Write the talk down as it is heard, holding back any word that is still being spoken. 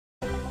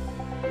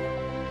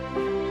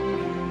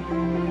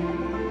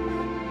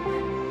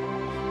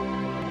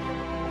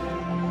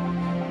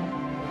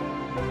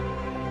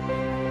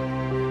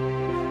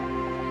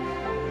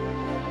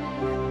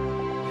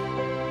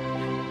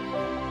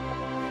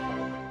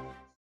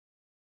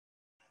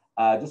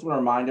Just want to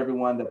remind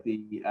everyone that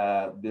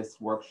this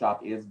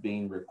workshop is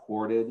being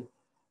recorded.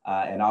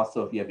 And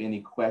also, if you have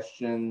any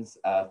questions,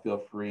 feel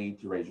free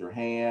to raise your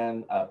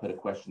hand, put a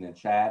question in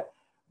chat.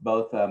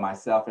 Both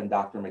myself and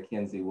Dr.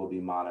 McKenzie will be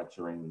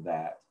monitoring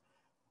that.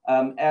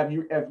 If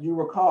you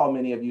recall,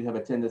 many of you have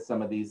attended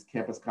some of these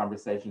campus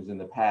conversations in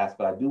the past,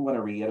 but I do want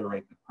to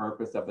reiterate the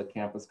purpose of the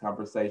campus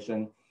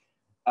conversation.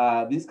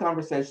 These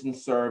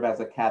conversations serve as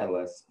a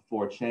catalyst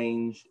for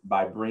change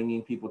by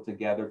bringing people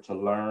together to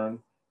learn,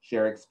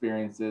 share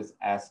experiences,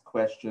 ask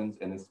questions,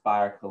 and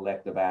inspire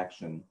collective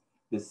action.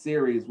 This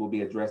series will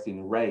be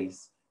addressing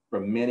race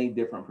from many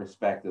different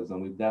perspectives,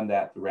 and we've done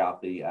that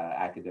throughout the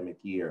academic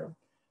year.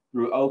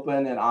 Through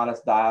open and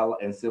honest dialogue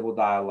and civil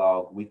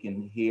dialogue, we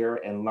can hear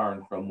and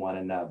learn from one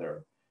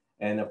another.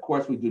 And of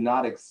course, we do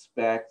not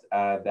expect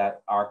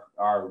that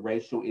our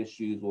racial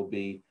issues will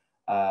be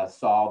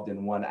solved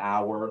in 1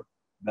 hour,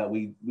 but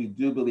we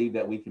do believe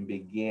that we can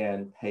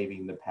begin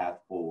paving the path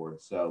forward.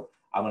 So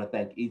I want to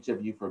thank each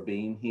of you for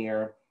being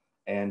here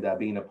and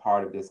being a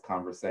part of this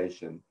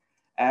conversation.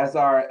 As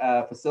our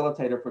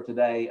facilitator for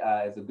today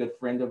is a good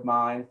friend of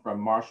mine from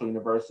Marshall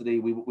University.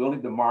 We'll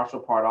leave the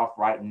Marshall part off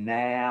right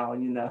now,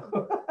 you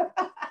know.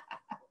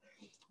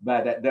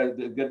 But they're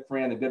a good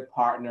friend, a good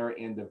partner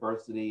in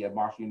diversity at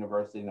Marshall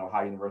University and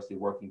Ohio University,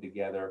 working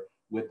together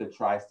with the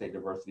Tri-State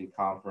Diversity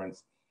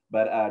Conference.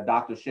 But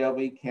Dr.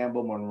 Shelby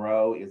Campbell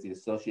Monroe is the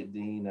Associate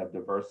Dean of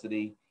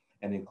Diversity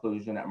and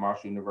Inclusion at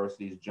Marshall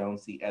University's Joan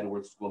C.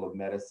 Edwards School of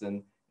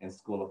Medicine and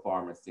School of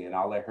Pharmacy. And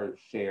I'll let her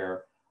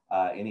share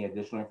any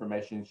additional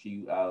information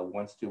she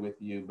wants to with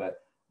you. But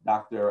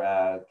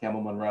Dr.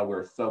 Campbell Monroe,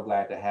 we're so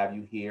glad to have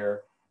you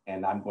here,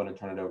 and I'm going to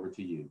turn it over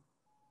to you.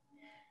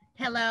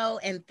 Hello,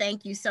 and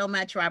thank you so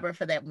much, Robert,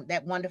 for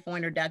that wonderful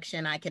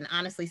introduction. I can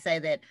honestly say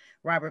that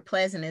Robert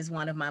Pleasant is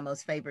one of my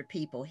most favorite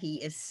people.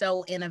 He is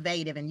so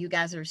innovative, and you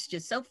guys are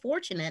just so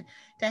fortunate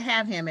to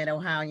have him at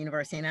Ohio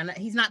University. And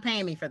he's not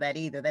paying me for that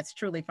either. That's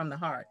truly from the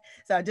heart.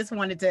 So I just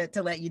wanted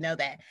to let you know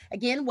that.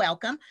 Again,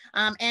 welcome.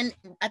 And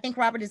I think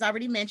Robert has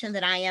already mentioned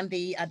that I am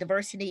the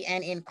Diversity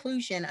and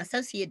Inclusion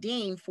Associate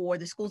Dean for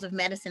the Schools of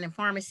Medicine and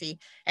Pharmacy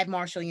at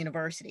Marshall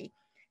University.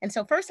 And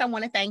so first, I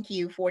want to thank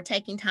you for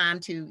taking time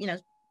to,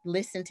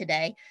 listen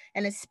today,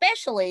 and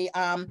especially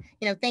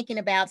thinking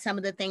about some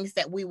of the things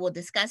that we will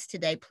discuss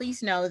today.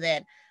 Please know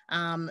that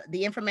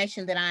the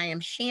information that I am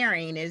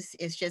sharing is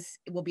just,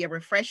 it will be a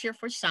refresher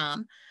for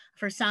some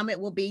it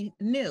will be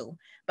new,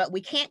 but we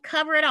can't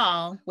cover it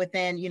all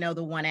within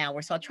the 1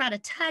 hour. So I'll try to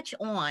touch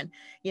on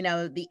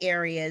the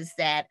areas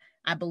that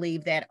I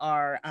believe that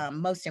are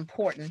most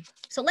important.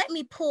 So let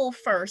me pull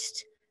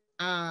first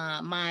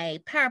my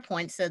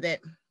PowerPoint so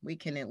that we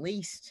can at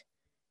least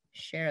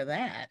share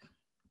that.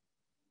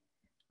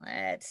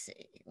 Let's see,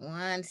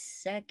 1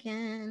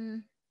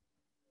 second.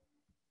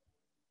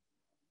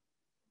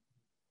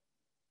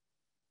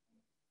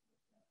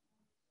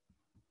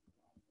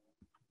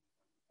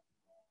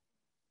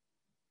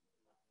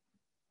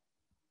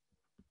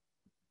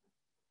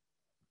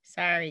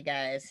 Sorry,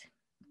 guys.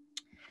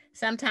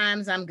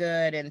 Sometimes I'm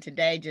good, and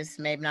today just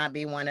may not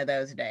be one of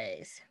those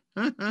days.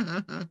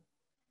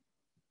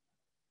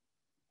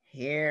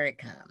 Here it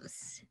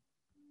comes.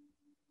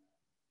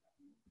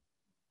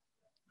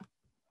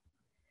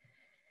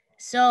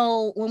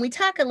 So when we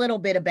talk a little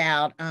bit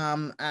about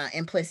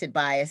implicit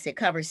bias, it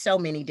covers so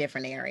many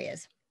different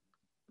areas.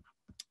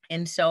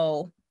 And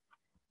so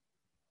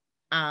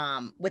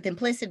with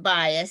implicit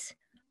bias,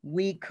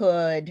 we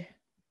could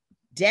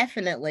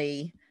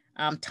definitely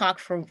talk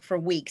for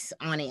weeks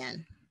on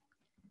end.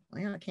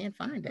 Well, I can't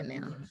find it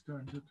now.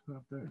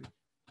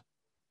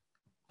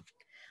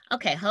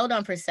 Okay, hold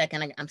on for a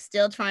second. I'm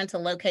still trying to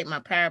locate my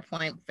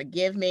PowerPoint.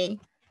 Forgive me.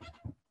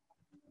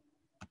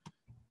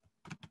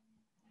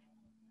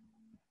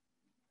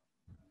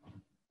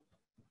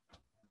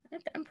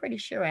 I'm pretty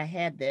sure I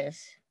had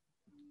this.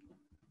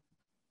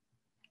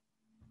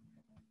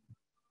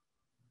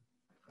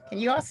 Can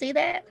you all see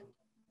that?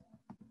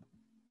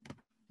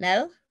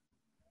 No?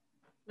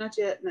 Not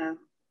yet, no.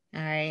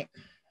 All right.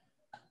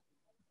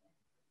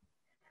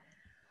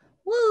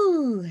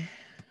 Woo.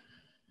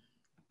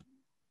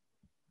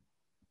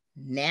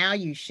 Now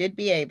you should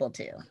be able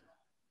to.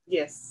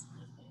 Yes.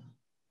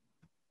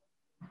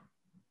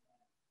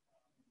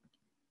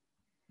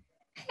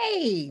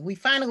 Hey, we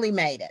finally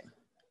made it.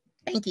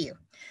 Thank you.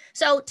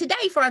 So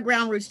today for our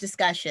ground rules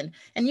discussion,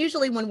 and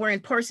usually when we're in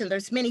person,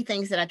 there's many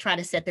things that I try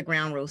to set the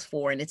ground rules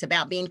for, and it's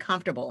about being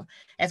comfortable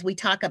as we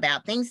talk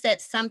about things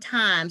that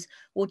sometimes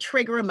will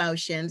trigger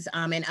emotions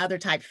and other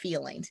type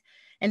feelings.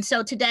 And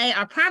so today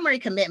our primary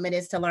commitment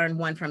is to learn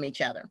one from each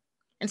other.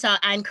 And so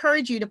I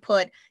encourage you to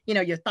put,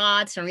 your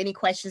thoughts or any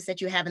questions that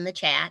you have in the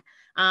chat.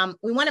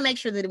 We want to make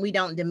sure that we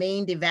don't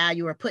demean,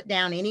 devalue, or put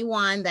down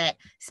anyone that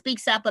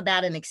speaks up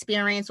about an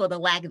experience or the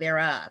lack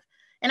thereof.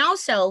 And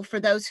also for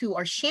those who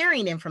are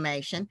sharing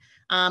information,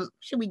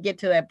 should we get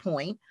to that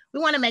point, we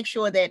want to make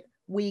sure that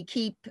we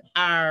keep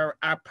our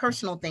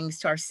personal things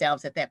to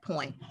ourselves at that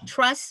point.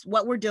 Trust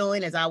what we're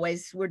doing. As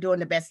always, we're doing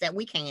the best that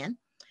we can.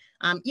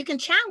 You can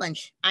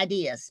challenge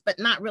ideas, but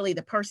not really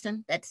the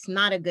person. That's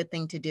not a good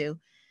thing to do.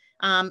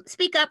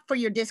 Speak up for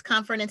your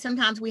discomfort, and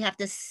sometimes we have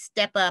to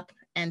step up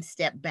and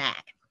step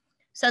back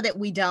so that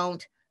we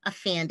don't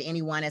offend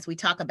anyone as we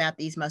talk about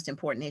these most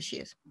important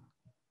issues.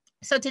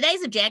 So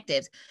today's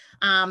objectives,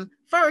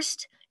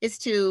 first is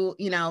to,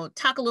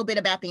 talk a little bit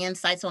about the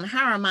insights on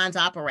how our minds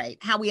operate,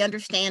 how we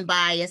understand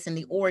bias and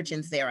the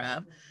origins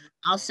thereof.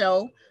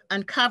 Also,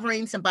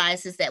 uncovering some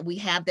biases that we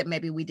have that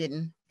maybe we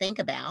didn't think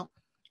about,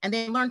 and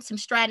then learn some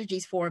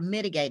strategies for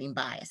mitigating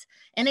bias.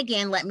 And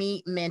again, let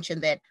me mention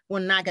that we're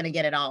not going to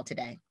get it all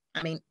today.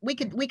 I mean, we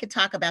could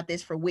talk about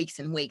this for weeks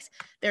and weeks.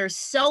 There's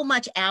so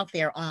much out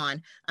there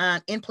on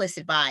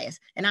implicit bias.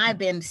 And I've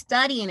been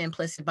studying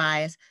implicit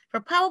bias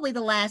for probably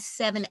the last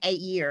 7-8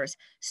 years,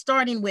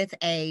 starting with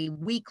a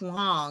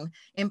week-long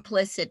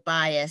implicit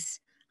bias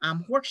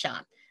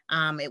workshop.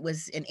 It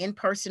was an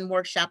in-person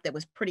workshop that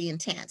was pretty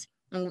intense.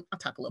 And I'll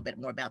talk a little bit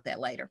more about that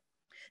later.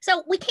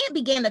 So we can't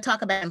begin to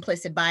talk about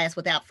implicit bias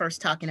without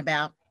first talking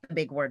about the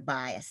big word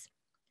bias.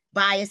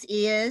 Bias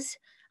is,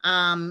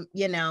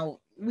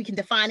 we can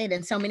define it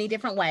in so many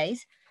different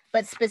ways,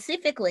 but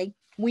specifically,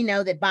 we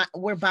know that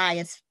where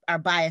our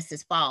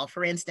biases fall.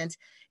 For instance,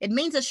 it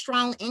means a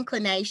strong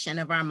inclination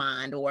of our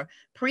mind or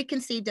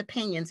preconceived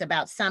opinions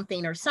about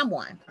something or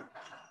someone.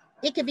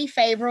 It could be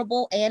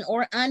favorable and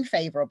or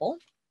unfavorable,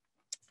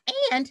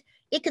 and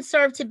it could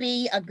serve to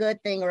be a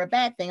good thing or a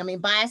bad thing. I mean,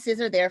 biases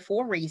are there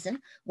for a reason.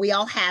 We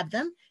all have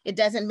them. It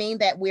doesn't mean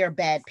that we're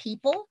bad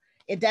people.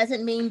 It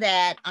doesn't mean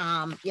that,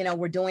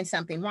 we're doing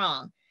something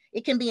wrong.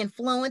 It can be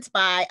influenced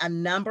by a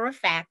number of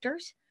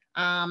factors,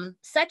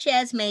 such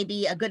as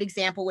maybe a good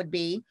example would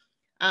be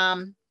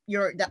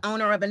you're the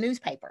owner of a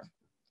newspaper,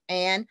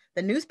 and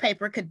the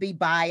newspaper could be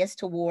biased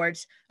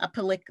towards a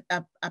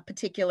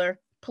particular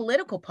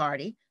political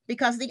party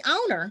because the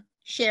owner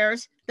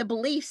shares the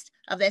beliefs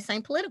of that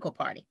same political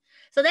party.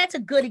 So that's a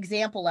good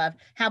example of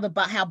how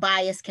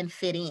bias can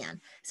fit in.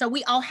 So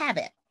we all have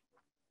it.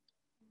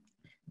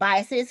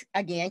 Biases,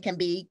 again, can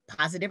be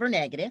positive or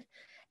negative.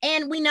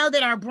 And we know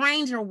that our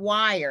brains are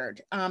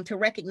wired to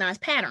recognize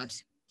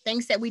patterns,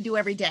 things that we do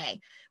every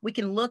day. We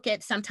can look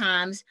at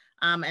sometimes,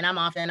 and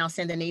I'll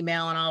send an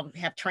email and I'll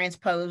have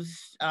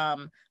transpose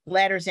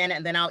letters in it,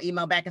 and then I'll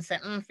email back and say,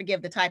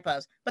 forgive the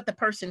typos, but the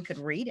person could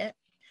read it.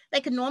 They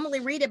could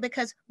normally read it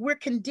because we're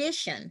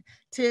conditioned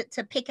to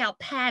pick out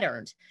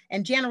patterns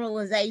and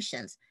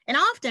generalizations. And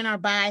often our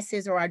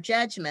biases or our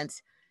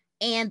judgments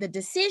and the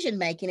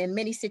decision-making in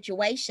many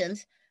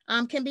situations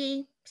can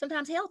be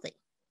sometimes healthy.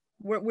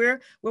 We're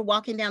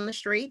walking down the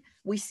street.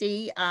 We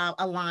see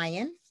a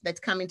lion that's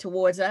coming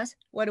towards us.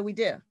 What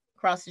do?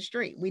 Cross the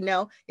street. We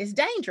know it's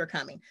danger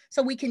coming.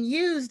 So we can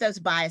use those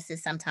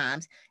biases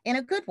sometimes in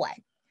a good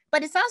way.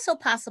 But it's also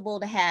possible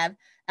to have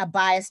a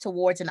bias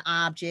towards an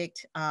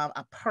object,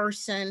 a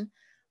person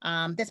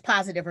that's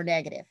positive or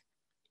negative.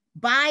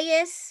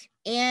 Bias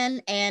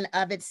in and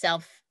of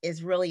itself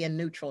is really a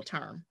neutral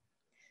term.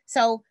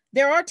 So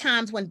there are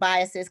times when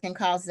biases can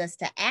cause us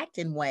to act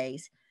in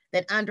ways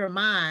that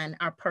undermine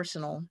our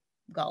personal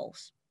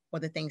goals or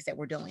the things that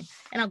we're doing.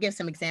 And I'll give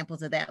some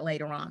examples of that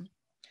later on.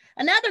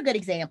 Another good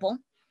example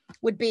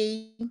would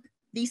be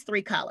these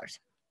 3 colors.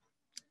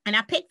 And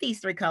I picked these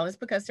 3 colors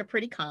because they're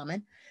pretty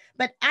common,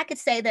 but I could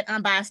say that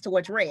I'm biased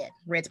towards red.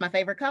 Red's my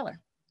favorite color.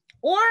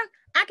 Or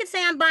I could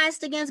say I'm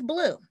biased against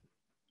blue,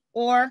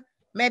 or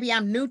maybe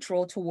I'm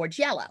neutral towards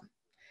yellow.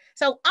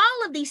 So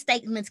all of these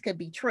statements could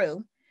be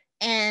true.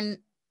 And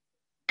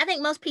I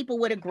think most people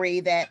would agree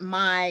that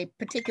my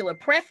particular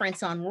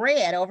preference on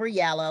red over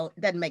yellow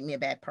doesn't make me a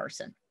bad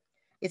person.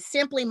 It's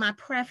simply my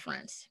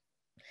preference.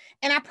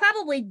 And I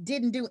probably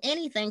didn't do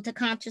anything to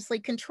consciously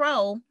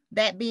control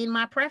that being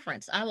my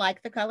preference. I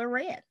like the color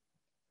red.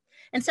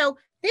 And so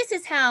this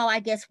is how I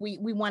guess we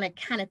want to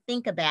kind of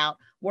think about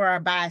where our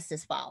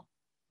biases fall,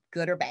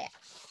 good or bad.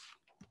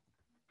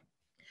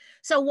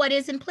 So what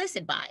is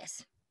implicit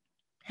bias?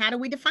 How do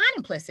we define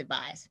implicit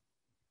bias?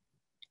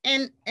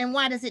 And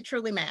why does it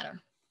truly matter?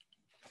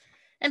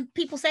 And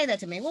people say that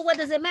to me, well, what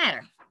does it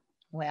matter?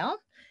 Well,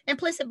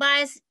 implicit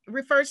bias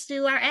refers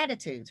to our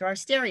attitudes or our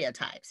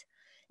stereotypes.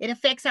 It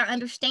affects our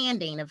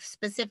understanding of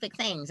specific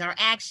things, our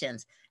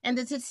actions, and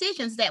the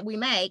decisions that we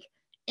make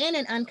in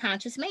an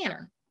unconscious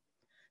manner.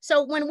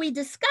 So when we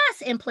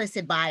discuss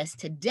implicit bias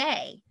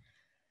today,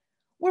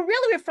 we're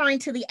really referring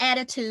to the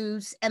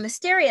attitudes and the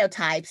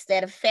stereotypes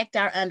that affect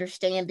our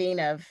understanding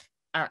of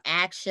our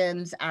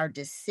actions, our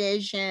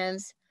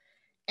decisions,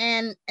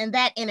 and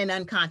that in an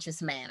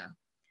unconscious manner.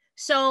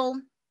 So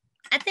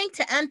I think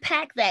to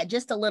unpack that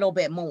just a little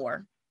bit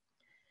more,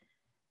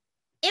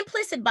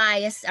 implicit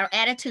bias are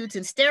attitudes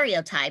and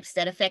stereotypes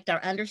that affect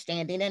our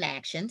understanding and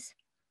actions,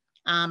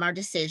 our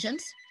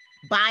decisions,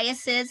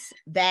 biases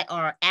that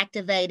are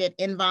activated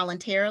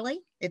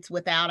involuntarily. It's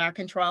without our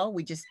control.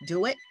 We just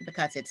do it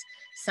because it's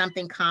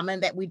something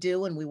common that we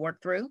do and we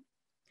work through.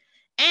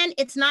 And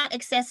it's not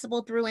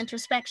accessible through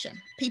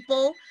introspection.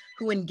 People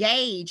who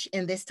engage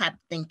in this type of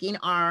thinking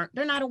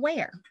they're not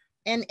aware.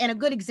 And a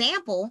good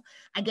example,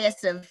 I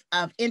guess, of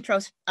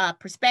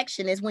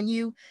introspection is when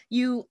you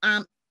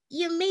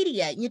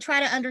mediate, you try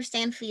to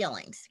understand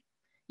feelings.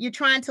 You're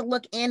trying to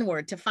look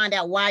inward to find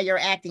out why you're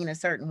acting a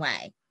certain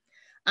way.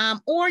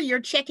 Or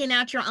you're checking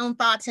out your own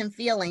thoughts and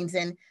feelings.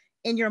 And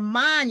in your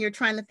mind, you're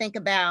trying to think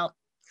about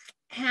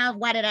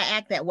why did I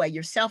act that way?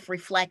 You're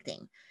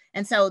self-reflecting.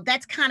 And so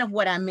that's kind of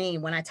what I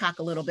mean when I talk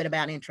a little bit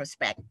about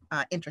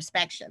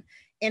introspection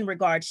in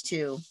regards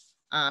to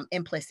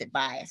implicit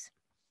bias.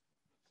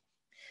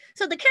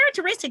 So the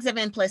characteristics of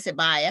implicit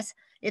bias,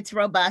 it's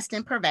robust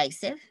and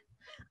pervasive.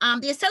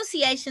 The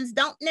associations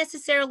don't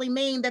necessarily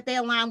mean that they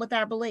align with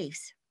our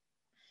beliefs.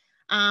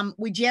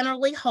 We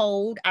generally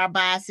hold our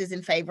biases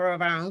in favor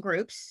of our own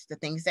groups, the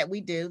things that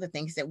we do, the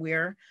things that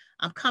we're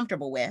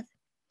comfortable with.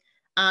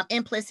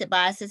 Implicit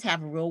biases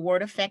have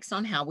real-world effects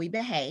on how we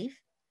behave,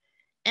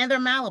 and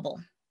they're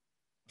malleable.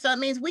 So it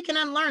means we can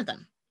unlearn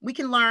them. We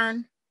can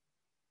learn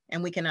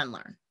and we can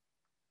unlearn.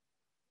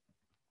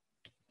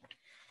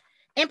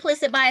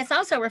 Implicit bias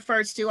also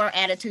refers to our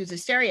attitudes and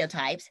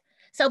stereotypes.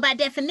 So by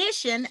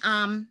definition,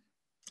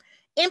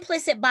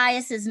 implicit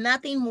bias is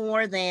nothing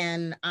more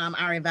than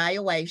our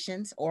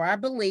evaluations or our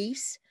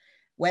beliefs,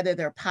 whether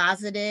they're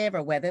positive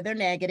or whether they're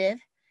negative,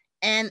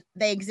 and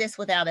they exist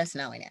without us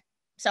knowing it.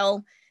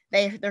 So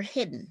they're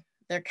hidden.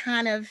 They're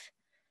kind of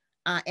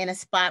in a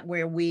spot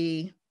where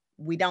we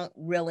don't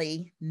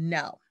really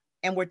know.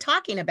 And we're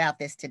talking about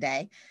this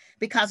today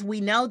because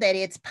we know that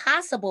it's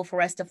possible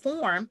for us to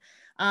form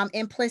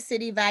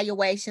implicit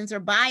evaluations or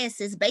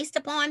biases based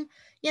upon,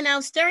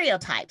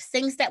 stereotypes,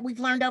 things that we've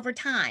learned over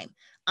time,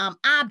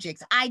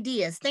 objects,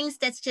 ideas, things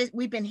that's just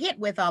we've been hit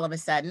with all of a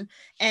sudden,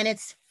 and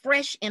it's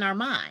fresh in our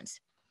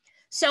minds.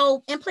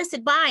 So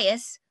implicit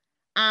bias,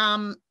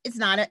 it's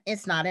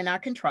not in our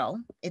control.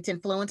 It's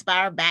influenced by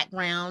our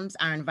backgrounds,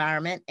 our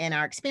environment, and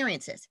our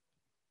experiences.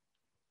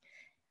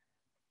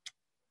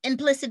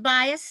 Implicit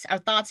bias, our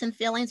thoughts and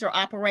feelings are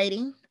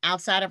operating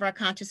outside of our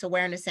conscious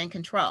awareness and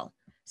control.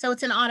 So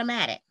it's an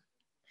automatic.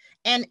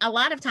 And a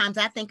lot of times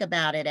I think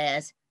about it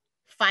as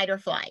fight or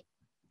flight.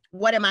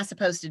 What am I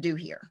supposed to do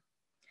here?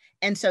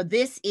 And so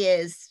this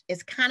is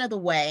kind of the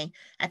way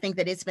I think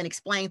that it's been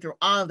explained through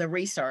all of the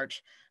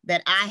research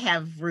that I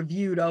have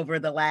reviewed over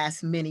the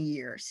last many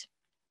years.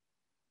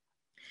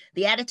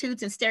 The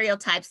attitudes and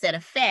stereotypes that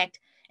affect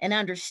an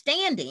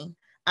understanding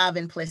of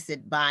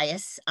implicit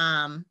bias,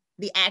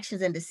 the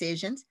actions and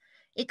decisions,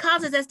 it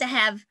causes us to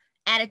have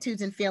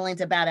attitudes and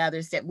feelings about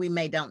others that we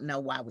don't know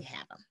why we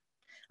have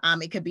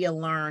them. It could be a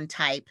learned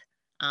type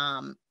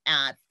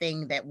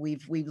thing that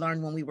we've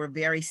learned when we were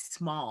very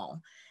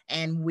small,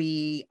 and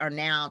we are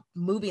now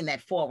moving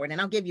that forward. And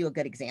I'll give you a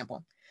good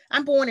example.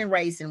 I'm born and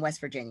raised in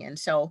West Virginia, and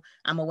so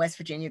I'm a West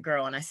Virginia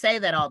girl. And I say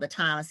that all the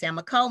time. I say I'm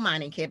a coal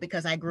mining kid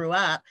because I grew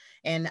up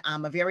in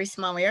a very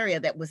small area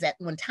that was at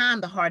one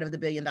time the heart of the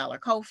billion-dollar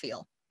coal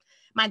field.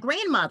 My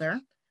grandmother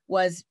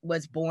was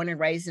born and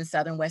raised in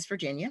Southern West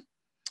Virginia,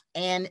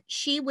 and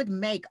she would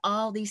make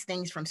all these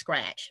things from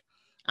scratch.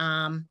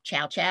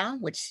 Chow chow,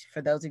 which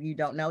for those of you who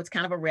don't know, it's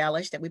kind of a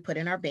relish that we put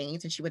in our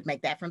beans, and she would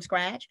make that from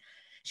scratch.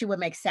 She would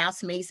make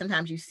souse meat.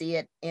 Sometimes you see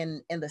it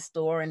in the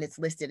store and it's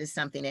listed as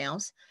something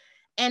else.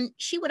 And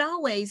she would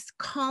always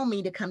call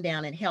me to come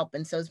down and help.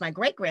 And so it's my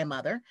great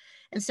grandmother.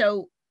 And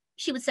so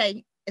she would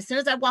say, as soon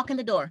as I walk in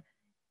the door,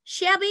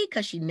 Shelby,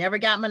 because she never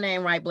got my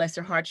name right, bless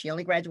her heart. She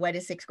only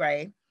graduated 6th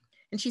grade.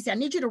 And she said, I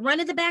need you to run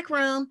to the back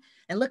room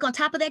and look on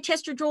top of that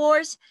chest of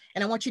drawers.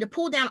 And I want you to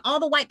pull down all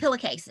the white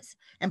pillowcases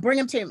and bring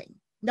them to me.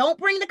 Don't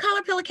bring the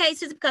color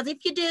pillowcases, because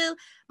if you do,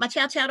 my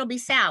chow chow will be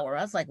sour.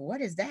 I was like,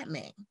 what does that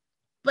mean?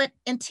 But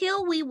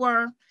until we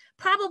were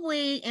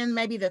probably in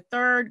maybe the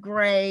 3rd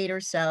grade or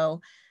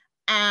so,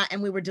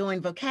 and we were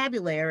doing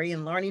vocabulary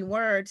and learning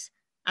words,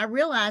 I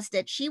realized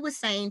that she was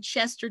saying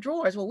chest or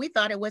drawers. Well, we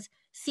thought it was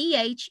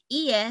CHESTER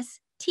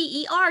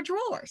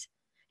drawers.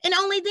 And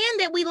only then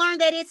that we learned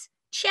that it's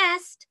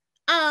chest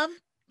of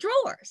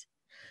drawers.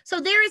 So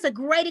there is a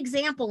great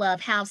example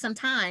of how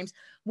sometimes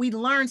we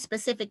learn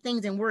specific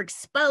things and we're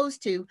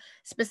exposed to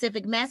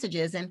specific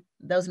messages, and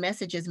those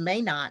messages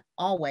may not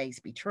always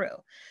be true.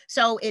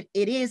 So it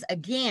is,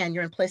 again,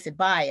 your implicit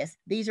bias.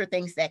 These are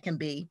things that can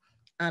be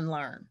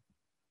unlearned.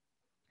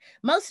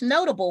 Most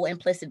notable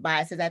implicit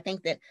biases, I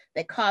think, that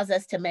cause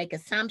us to make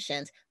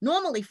assumptions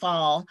normally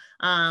fall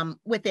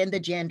within the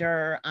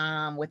gender,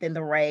 within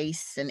the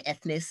race and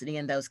ethnicity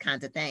and those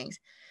kinds of things.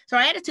 So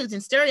our attitudes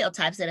and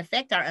stereotypes that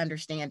affect our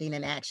understanding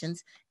and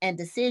actions and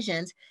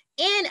decisions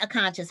in a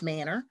conscious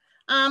manner.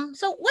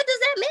 So what does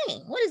that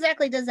mean? What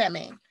exactly does that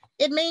mean?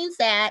 It means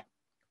that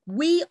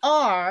we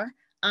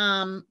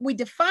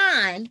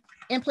define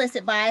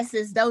implicit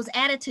biases, those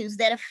attitudes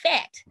that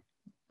affect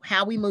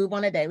how we move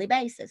on a daily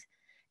basis.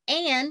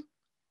 And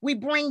we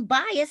bring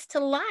bias to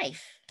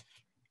life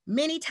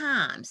many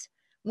times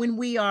when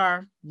we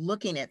are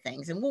looking at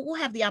things. And we'll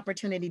have the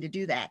opportunity to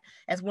do that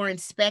as we're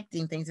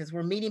inspecting things, as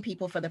we're meeting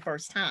people for the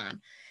first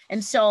time.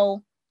 And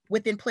so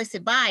with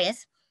implicit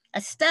bias,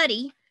 a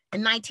study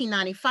in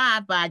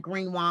 1995 by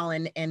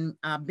Greenwald and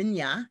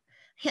Binya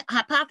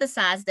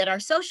hypothesized that our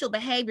social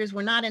behaviors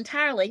were not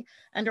entirely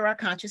under our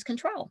conscious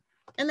control.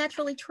 And that's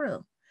really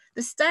true.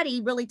 The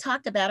study really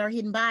talked about our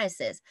hidden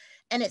biases,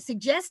 and it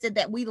suggested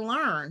that we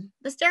learn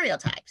the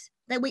stereotypes,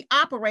 that we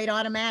operate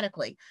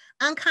automatically,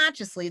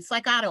 unconsciously. It's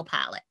like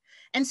autopilot.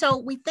 And so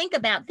we think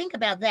about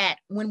that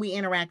when we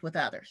interact with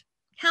others.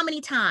 How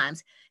many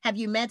times have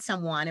you met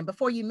someone and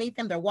before you meet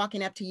them, they're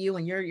walking up to you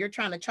and you're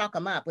trying to chalk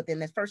them up within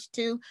the first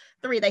 2,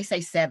 3, they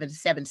say 7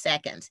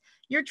 seconds.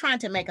 You're trying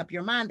to make up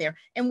your mind there.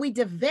 And we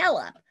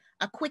develop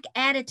a quick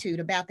attitude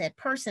about that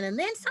person. And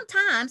then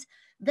sometimes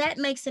that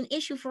makes an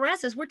issue for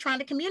us as we're trying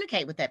to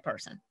communicate with that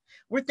person.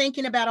 We're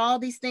thinking about all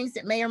these things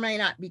that may or may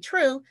not be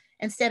true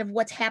instead of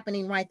what's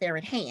happening right there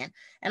at hand.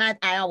 And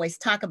I always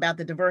talk about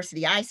the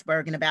diversity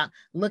iceberg and about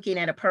looking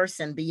at a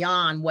person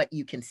beyond what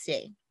you can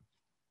see.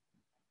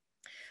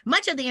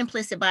 Much of the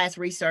implicit bias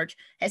research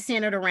has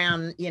centered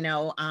around,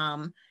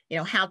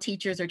 how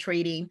teachers are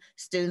treating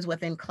students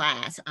within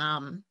class,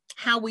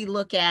 how we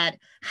look at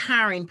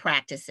hiring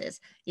practices,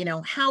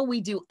 how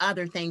we do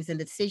other things and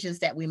decisions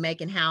that we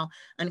make, and how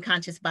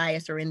unconscious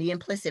bias or in the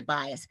implicit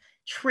bias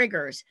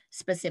triggers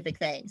specific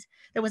things.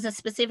 There was a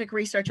specific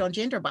research on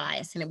gender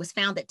bias, and it was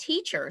found that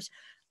teachers,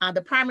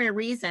 the primary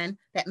reason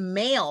that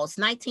males,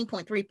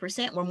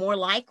 19.3%, were more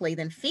likely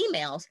than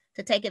females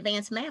to take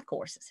advanced math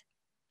courses.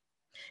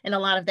 And a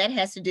lot of that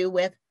has to do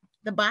with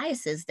the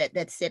biases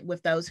that sit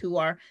with those who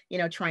are,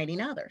 training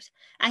others.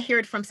 I hear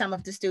it from some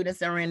of the students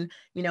that are in,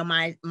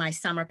 my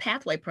summer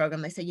pathway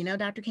program. They say,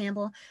 Dr.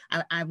 Campbell,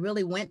 I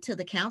really went to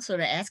the counselor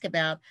to ask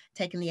about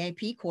taking the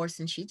AP course,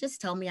 and she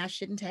just told me I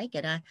shouldn't take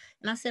it. And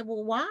I said,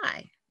 well,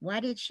 why? Why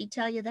did she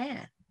tell you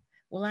that?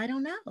 Well, I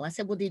don't know. I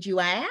said, well, did you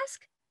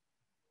ask?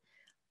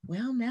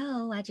 Well,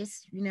 no, I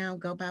just,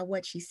 go by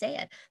what she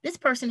said. This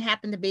person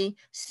happened to be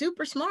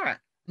super smart.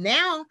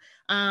 Now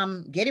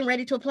getting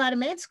ready to apply to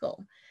med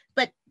school.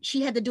 But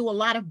she had to do a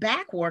lot of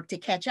back work to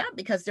catch up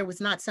because there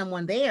was not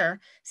someone there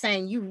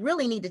saying, you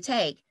really need to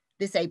take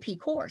this AP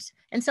course.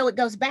 And so it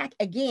goes back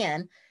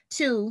again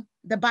to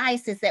the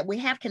biases that we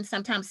have can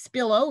sometimes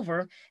spill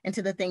over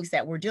into the things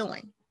that we're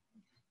doing.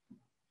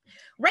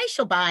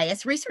 Racial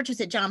bias, researchers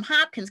at Johns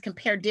Hopkins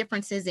compared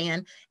differences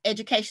in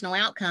educational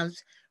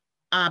outcomes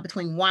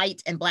between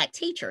white and Black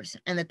teachers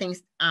and the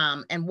things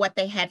and what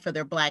they had for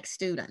their Black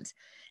students.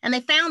 And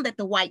they found that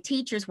the white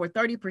teachers were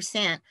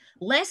 30%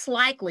 less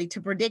likely to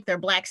predict their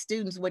Black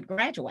students would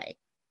graduate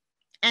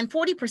and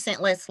 40%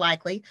 less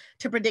likely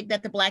to predict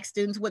that the Black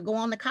students would go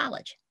on to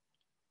college.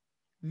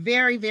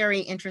 Very,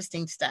 very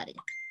interesting study.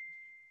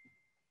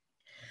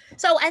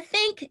 So I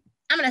think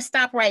I'm going to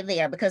stop right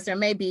there because there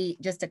may be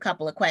just a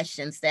couple of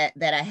questions that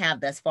I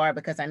have thus far,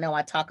 because I know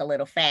I talk a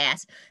little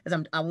fast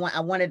because I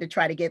wanted to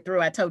try to get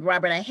through. I told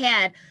Robert I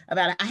have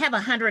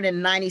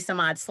 190 some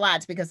odd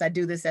slides because I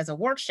do this as a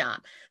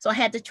workshop. So I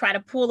had to try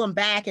to pull them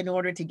back in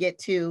order to get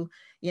to,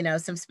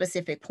 some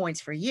specific points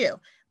for you.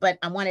 But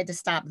I wanted to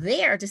stop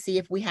there to see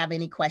if we have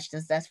any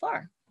questions thus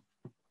far.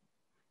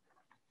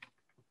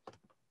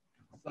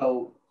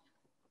 So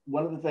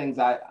one of the things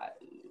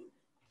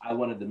I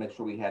wanted to make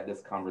sure we had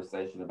this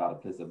conversation about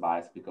implicit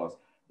bias because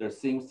there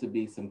seems to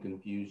be some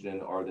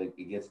confusion, or that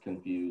it gets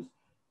confused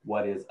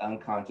what is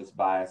unconscious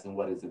bias and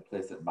what is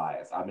implicit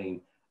bias. I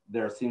mean,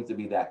 there seems to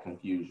be that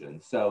confusion.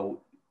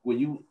 So will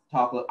you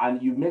talk,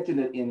 you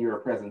mentioned it in your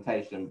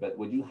presentation, but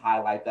would you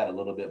highlight that a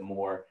little bit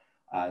more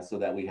so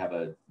that we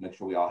make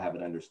sure we all have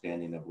an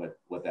understanding of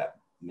what that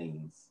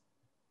means?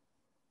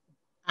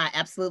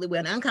 Absolutely.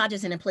 Well,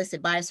 unconscious and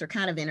implicit bias are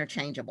kind of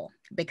interchangeable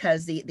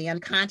because the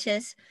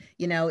unconscious,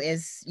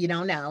 is you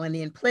don't know, and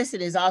the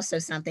implicit is also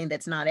something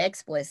that's not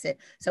explicit,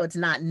 so it's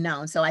not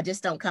known. So I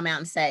just don't come out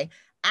and say,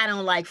 I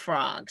don't like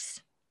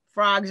frogs.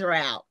 Frogs are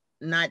out,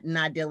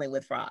 not dealing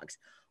with frogs.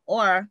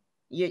 Or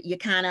you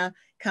kind of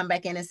come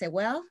back in and say,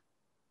 well,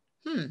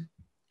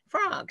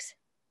 frogs.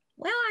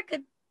 Well, I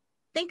could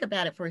think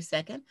about it for a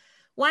second.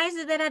 Why is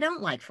it that I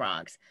don't like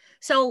frogs?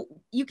 So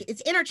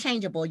it's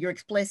interchangeable, your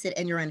explicit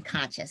and your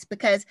unconscious,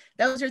 because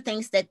those are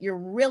things that you're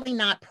really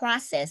not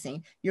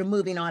processing, you're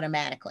moving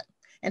automatically.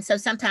 And so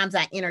sometimes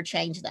I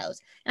interchange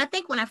those. And I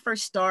think when I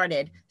first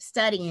started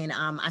studying,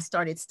 I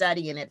started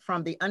studying it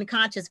from the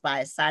unconscious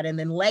bias side. And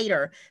then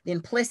later the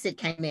implicit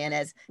came in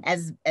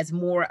as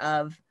more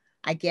of,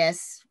 I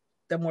guess,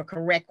 the more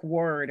correct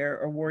word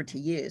or word to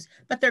use,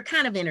 but they're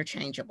kind of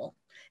interchangeable.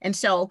 And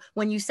so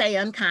when you say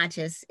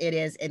unconscious, it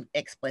is an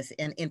explicit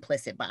and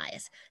implicit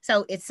bias.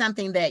 So it's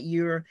something that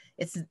you're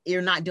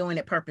not doing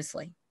it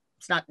purposely.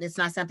 It's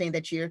not something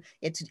that you're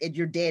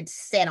dead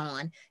set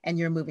on and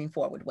you're moving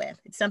forward with.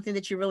 It's something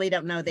that you really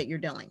don't know that you're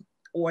doing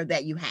or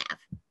that you have.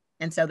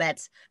 And so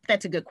that's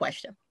a good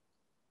question.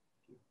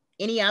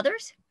 Any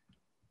others?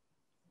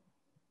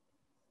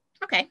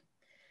 Okay.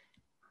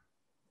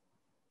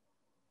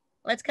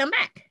 Let's come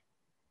back.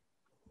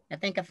 I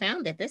think I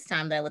found it this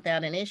time though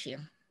without an issue.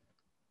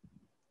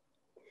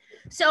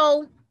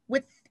 So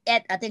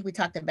I think we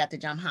talked about the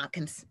Johns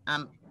Hopkins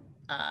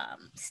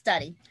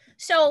study.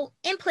 So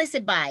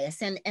implicit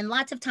bias, and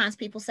lots of times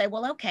people say,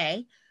 well,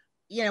 okay,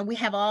 you know, we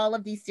have all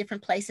of these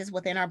different places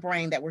within our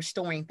brain that we're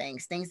storing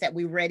things that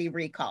we ready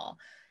recall.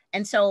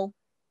 And so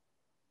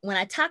when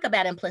I talk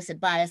about implicit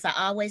bias, I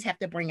always have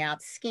to bring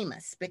out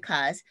schemas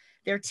because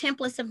they're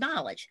templates of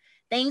knowledge,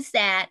 things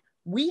that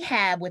we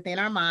have within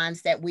our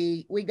minds that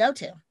we go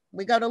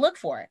to look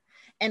for it.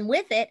 And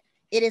with it,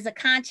 it is a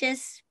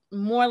conscious,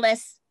 more or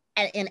less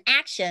in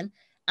action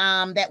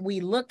that we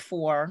look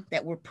for,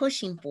 that we're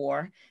pushing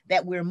for,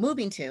 that we're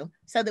moving to,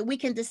 so that we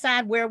can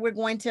decide where we're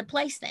going to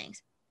place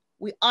things.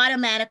 We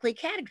automatically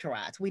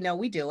categorize. We know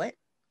we do it.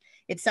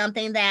 It's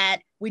something that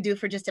we do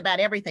for just about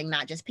everything,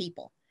 not just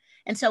people.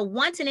 And so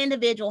once an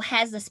individual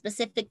has a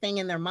specific thing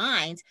in their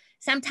minds,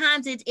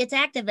 sometimes it's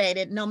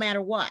activated no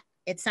matter what.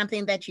 It's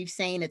something that you've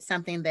seen. It's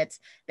something that's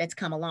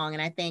come along.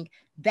 And I think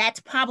that's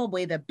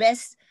probably the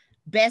best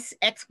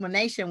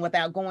explanation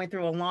without going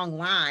through a long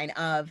line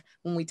of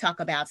when we talk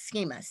about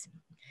schemas.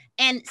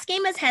 And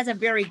schemas has a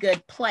very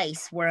good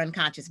place where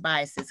unconscious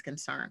bias is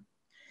concerned.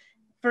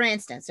 For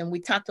instance, and we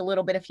talked a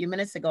little bit a few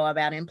minutes ago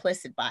about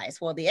implicit bias.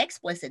 Well, the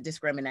explicit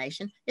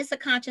discrimination is a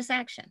conscious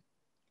action.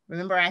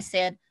 Remember I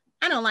said,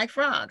 I don't like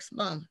frogs,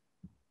 boom,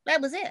 that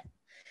was it.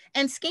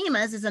 And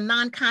schemas is a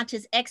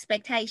non-conscious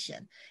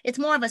expectation. It's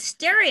more of a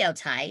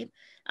stereotype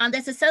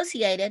that's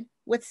associated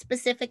with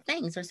specific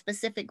things or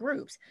specific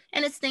groups.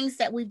 And it's things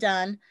that we've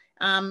done,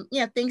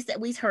 things that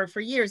we've heard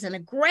for years. And a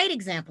great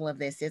example of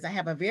this is I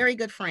have a very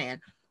good friend.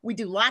 We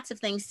do lots of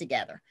things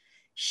together.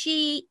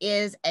 She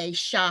is a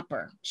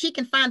shopper. She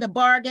can find a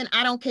bargain.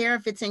 I don't care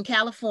if it's in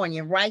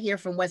California, right here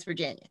from West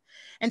Virginia.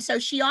 And so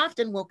she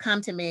often will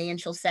come to me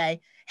and she'll say,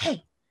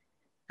 hey,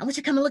 I want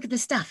you to come and look at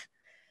this stuff.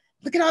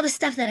 Look at all the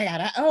stuff that I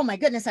got. Oh my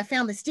goodness, I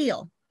found this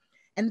deal.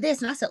 And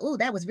this, and I said, oh,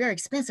 that was very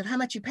expensive. How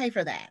much you pay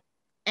for that?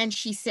 And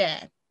she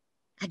said,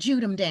 I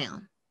Jewed them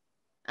down.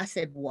 I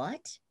said,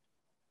 what?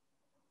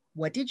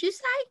 What did you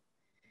say?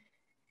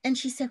 And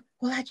she said,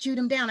 well, I Jewed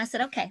them down. I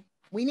said, okay,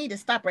 we need to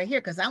stop right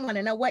here because I want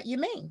to know what you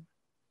mean.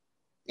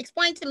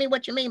 Explain to me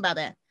what you mean by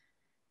that.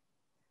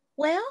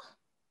 Well,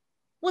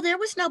 there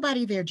was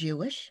nobody there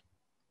Jewish.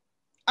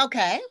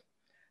 Okay,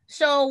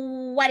 so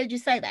why did you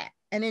say that?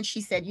 And then she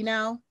said, you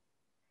know,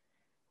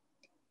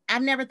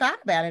 I've never thought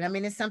about it. I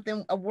mean, it's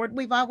a word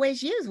we've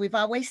always used. We've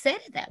always said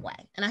it that way.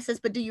 And I says,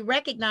 but do you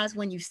recognize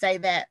when you say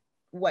that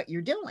what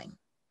you're doing?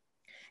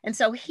 And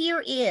so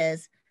here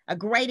is a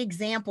great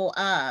example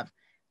of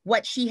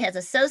what she has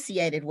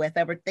associated with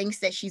over things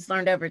that she's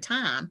learned over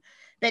time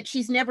that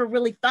she's never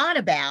really thought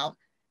about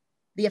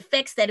the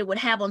effects that it would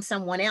have on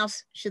someone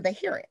else should they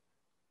hear it.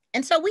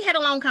 And so we had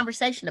a long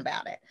conversation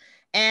about it.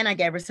 And I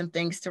gave her some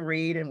things to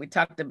read and we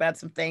talked about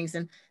some things.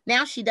 And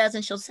now she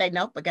doesn't, she'll say,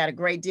 nope, I got a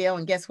great deal.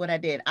 And guess what I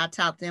did? I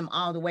talked them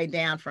all the way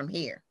down from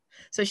here.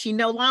 So she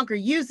no longer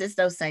uses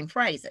those same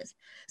phrases.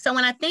 So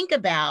when I think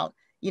about,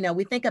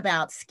 we think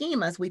about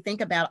schemas, we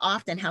think about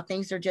often how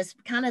things are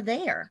just kind of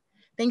there,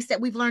 things that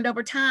we've learned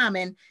over time.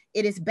 And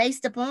it is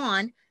based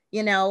upon,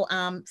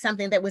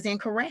 something that was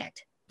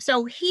incorrect.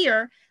 So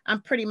here,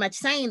 I'm pretty much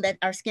saying that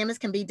our schemas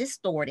can be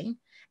distorting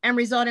and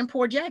result in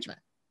poor judgment.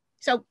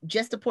 So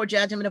just a poor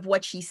judgment of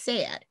what she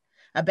said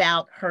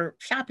about her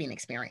shopping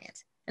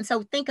experience. And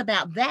so think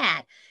about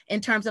that in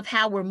terms of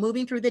how we're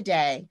moving through the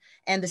day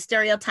and the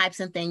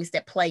stereotypes and things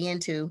that play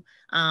into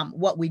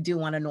what we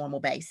do on a normal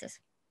basis.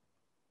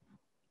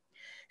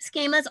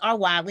 Schemas are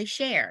widely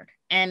shared.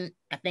 And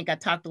I think I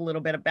talked a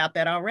little bit about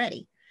that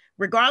already.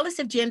 Regardless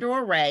of gender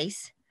or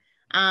race,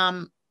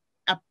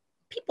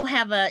 people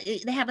have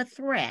a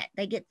threat.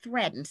 They get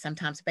threatened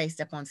sometimes based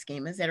upon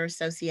schemas that are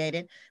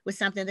associated with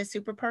something that's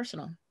super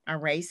personal, our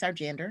race, our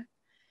gender.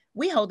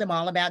 We hold them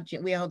all about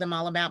men. We hold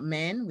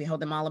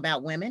them all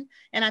about women.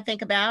 And I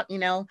think about,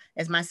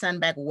 as my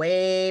son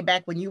way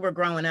back when you were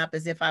growing up,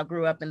 as if I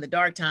grew up in the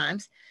dark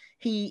times,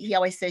 he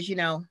always says,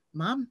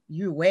 Mom,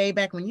 you way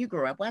back when you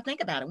grew up. Well, I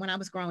think about it. When I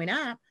was growing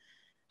up,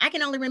 I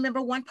can only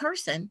remember one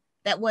person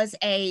that was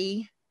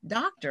a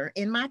doctor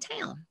in my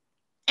town,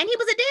 and he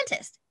was a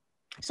dentist.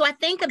 So I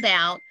think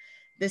about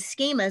the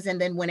schemas,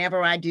 and then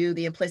whenever I do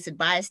the implicit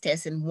bias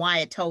test and why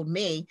it told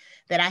me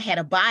that I had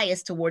a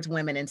bias towards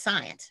women in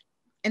science.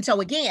 And so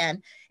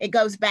again, it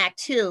goes back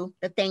to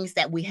the things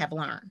that we have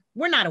learned.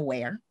 We're not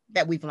aware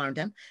that we've learned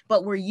them,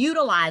 but we're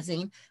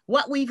utilizing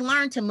what we've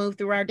learned to move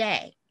through our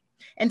day.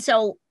 And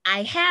so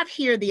I have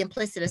here the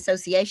implicit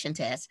association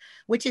test,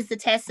 which is the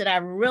test that I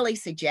really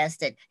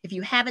suggest that if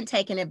you haven't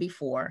taken it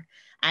before,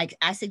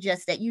 I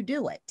suggest that you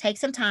do it. Take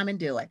some time and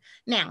do it.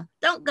 Now,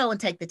 don't go and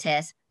take the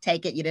test,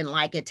 take it, you didn't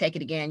like it, take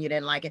it again, you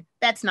didn't like it.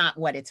 That's not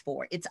what it's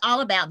for. It's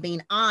all about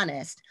being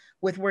honest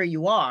with where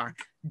you are,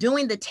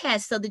 doing the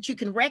test so that you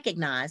can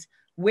recognize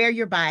where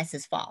your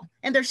biases fall.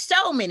 And there's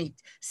so many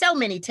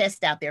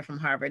tests out there from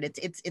Harvard.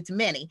 It's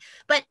many,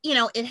 but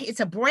it's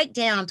a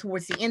breakdown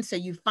towards the end so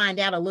you find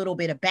out a little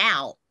bit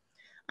about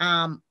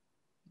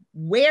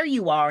where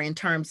you are in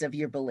terms of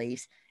your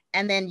beliefs,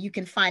 and then you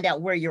can find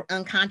out where your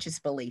unconscious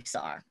beliefs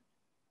are.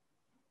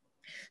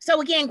 So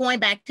again, going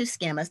back to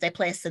schemas, they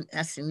play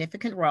a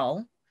significant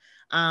role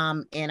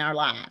in our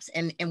lives.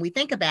 And we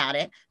think about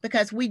it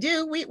because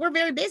we're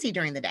very busy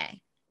during the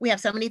day. We have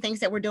so many things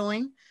that we're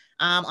doing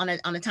on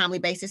a timely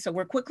basis. So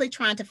we're quickly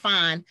trying to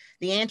find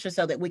the answer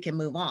so that we can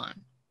move on.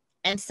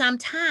 And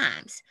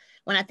sometimes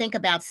when I think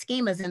about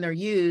schemas and they're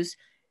used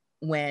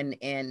when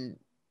in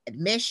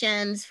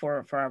admissions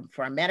for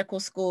a medical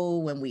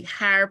school, when we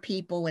hire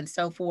people and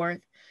so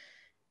forth,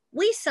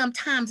 we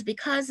sometimes,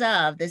 because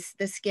of the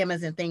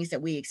schemas and things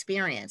that we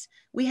experience,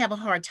 we have a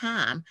hard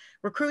time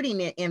recruiting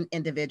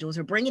individuals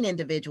or bringing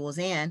individuals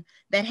in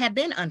that have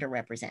been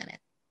underrepresented.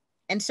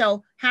 And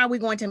so how are we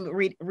going to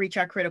reach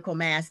our critical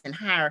mass and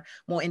hire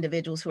more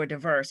individuals who are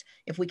diverse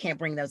if we can't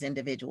bring those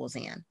individuals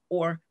in?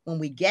 Or when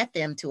we get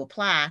them to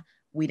apply,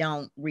 we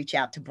don't reach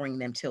out to bring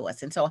them to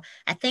us. And so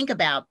I think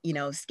about, you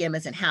know,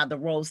 schemas and how the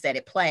roles that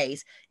it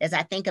plays as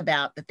I think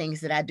about the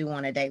things that I do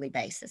on a daily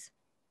basis.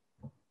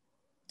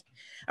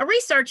 A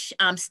research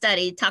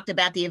study talked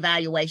about the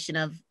evaluation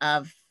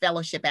of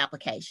fellowship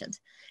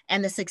applications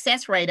and the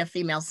success rate of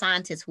female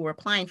scientists who were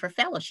applying for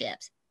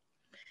fellowships.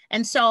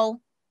 And so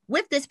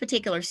with this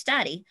particular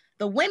study,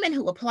 the women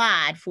who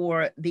applied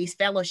for these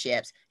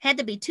fellowships had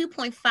to be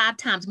 2.5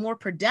 times more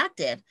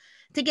productive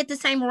to get the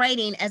same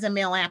rating as a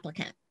male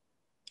applicant.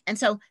 And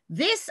so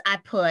this I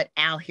put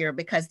out here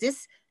because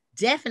this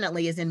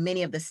definitely is in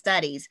many of the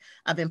studies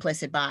of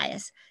implicit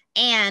bias.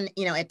 And,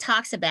 you know, it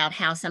talks about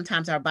how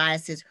sometimes our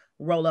biases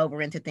roll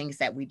over into things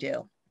that we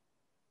do.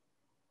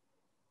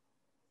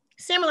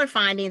 Similar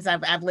findings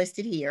I've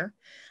listed here.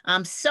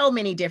 So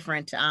many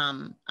different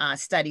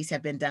studies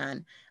have been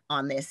done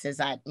on this as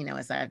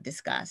I've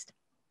discussed.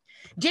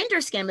 Gender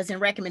schemas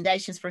and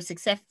recommendations for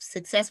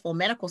successful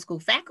medical school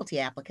faculty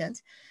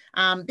applicants.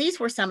 These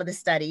were some of the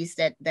studies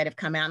that have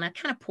come out, and I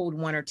kind of pulled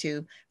one or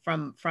two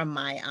from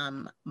my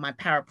my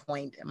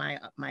PowerPoint,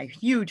 my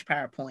huge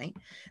PowerPoint.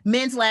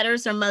 Men's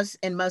letters are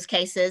in most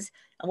cases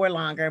were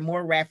longer,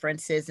 more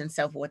references and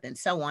so forth and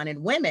so on,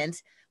 and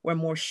women's were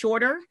more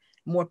shorter,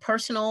 more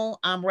personal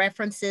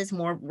references,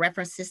 more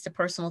references to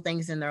personal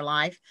things in their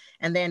life,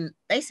 and then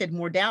they said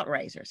more doubt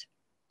raisers.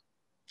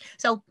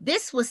 So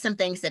this was some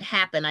things that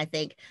happened, I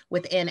think,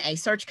 within a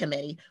search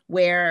committee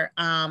where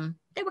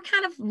they were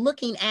kind of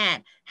looking at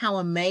how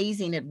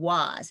amazing it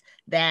was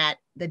that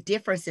the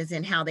differences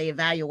in how they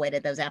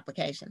evaluated those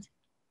applications.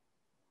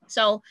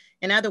 So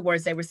in other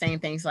words, they were saying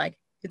things like,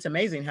 it's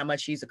amazing how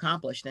much she's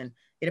accomplished. And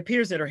it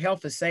appears that her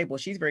health is stable.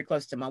 She's very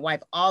close to my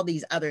wife, all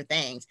these other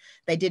things.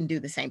 They didn't do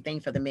the same thing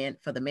for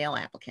the male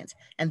applicants.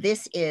 And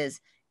this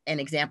is an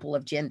example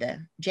of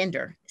gender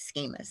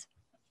schemas.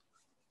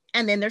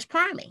 And then there's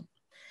priming.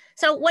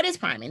 So what is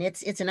priming?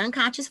 It's an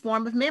unconscious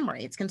form of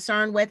memory. It's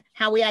concerned with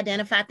how we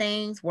identify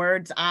things,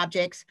 words,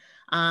 objects,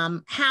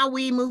 how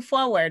we move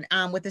forward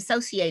with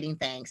associating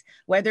things,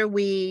 whether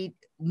we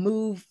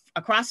move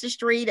across the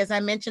street, as I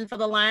mentioned, for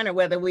the lion, or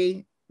whether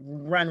we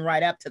run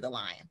right up to the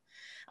lion.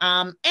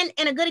 And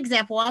a good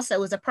example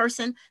also is a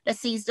person that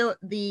sees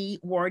the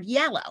word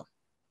yellow.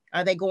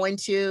 Are they going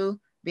to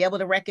be able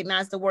to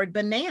recognize the word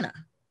banana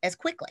as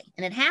quickly?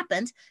 And it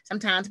happens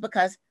sometimes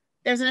because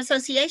there's an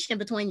association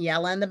between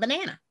yellow and the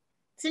banana.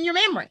 It's in your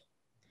memory.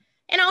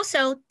 And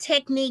also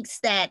techniques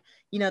that,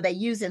 they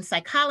use in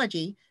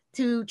psychology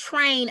to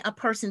train a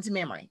person's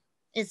memory.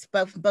 It's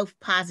both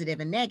positive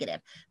and negative,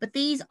 but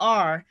these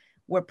are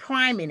where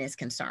priming is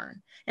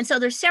concerned. And so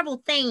there's several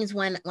things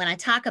when I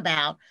talk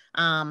about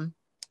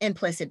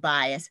implicit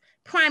bias,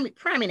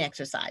 priming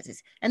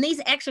exercises. And these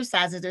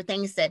exercises are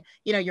things that,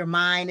 your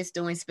mind is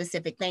doing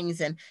specific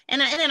things. And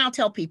then I'll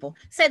tell people,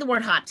 say the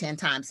word hot 10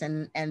 times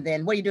and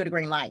then what do you do at a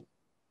green light?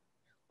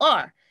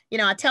 Or,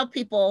 I tell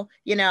people,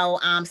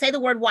 say the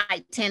word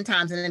white 10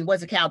 times and then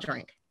what's a cow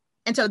drink?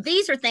 And so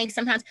these are things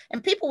sometimes,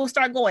 and people will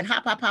start going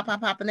hop, hop, hop,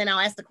 hop, hop. And then I'll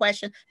ask the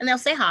question and they'll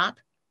say hop.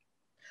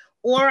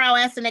 Or I'll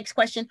ask the next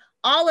question.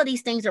 All of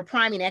these things are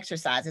priming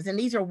exercises. And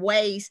these are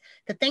ways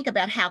to think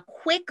about how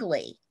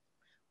quickly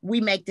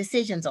we make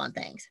decisions on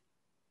things.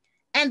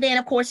 And then,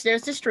 of course,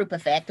 there's the Stroop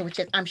effect, which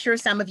I'm sure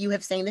some of you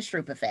have seen the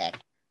Stroop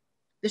effect.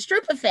 The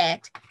Stroop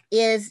effect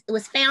it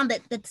was found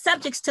that the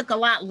subjects took a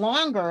lot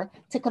longer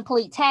to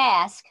complete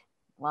tasks.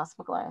 Lost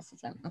my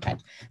glasses. Okay.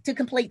 To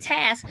complete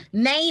tasks,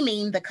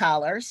 naming the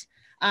colors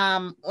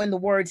and the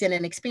words in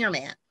an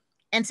experiment.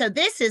 And so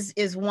this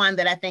is one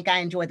that I think I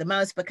enjoy the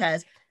most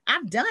because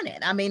I've done it.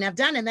 I've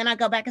done it. And then I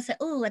go back and say,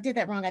 oh, I did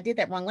that wrong.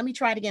 Let me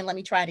try it again. Let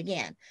me try it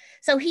again.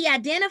 So he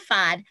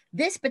identified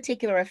this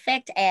particular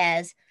effect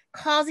as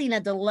causing a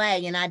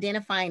delay in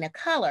identifying a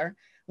color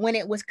when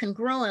it was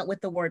congruent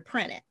with the word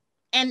printed.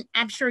 And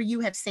I'm sure you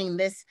have seen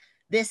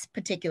this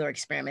particular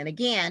experiment.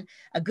 Again,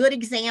 a good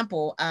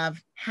example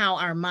of how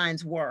our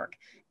minds work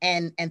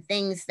and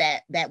things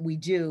that we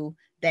do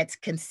that's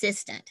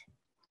consistent.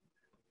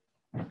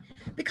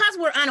 Because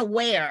we're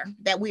unaware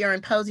that we are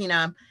imposing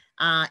a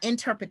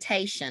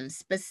interpretation,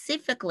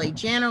 specifically,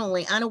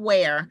 generally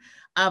unaware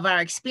of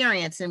our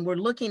experience, and we're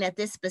looking at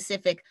this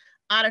specific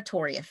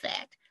auditory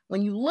effect.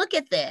 When you look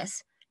at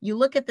this, you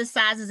look at the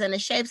sizes and the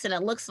shapes, and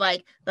it looks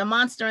like the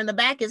monster in the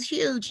back is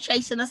huge,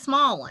 chasing a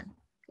small one,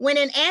 when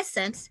in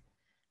essence,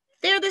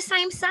 they're the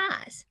same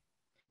size.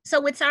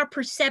 So it's our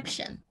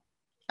perception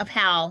of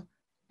how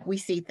we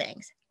see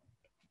things.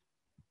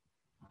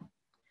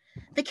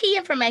 the key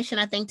information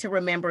I think to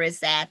remember is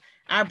that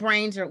our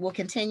brains will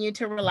continue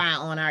to rely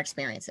on our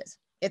experiences.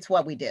 It's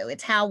what we do.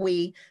 It's how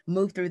we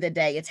move through the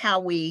day. It's how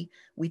we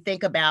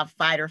think about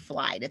fight or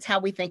flight. It's how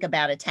we think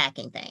about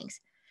attacking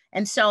things.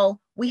 And so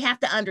we have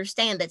to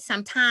understand that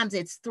sometimes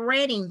it's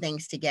threading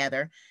things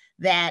together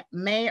that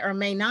may or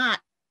may not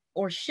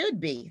or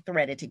should be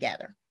threaded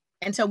together.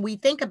 And so we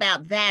think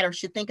about that, or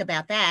should think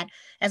about that,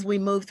 as we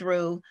move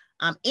through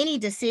any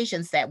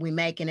decisions that we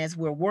make and as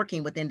we're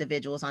working with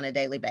individuals on a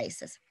daily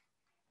basis.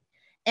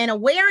 An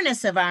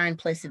awareness of our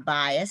implicit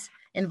bias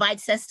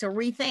invites us to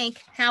rethink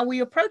how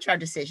we approach our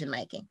decision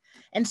making.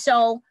 And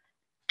so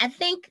I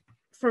think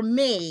for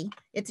me,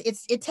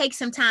 it takes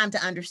some time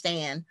to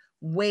understand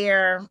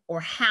where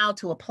or how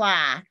to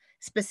apply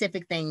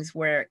specific things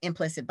where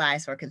implicit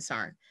bias are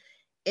concerned.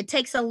 It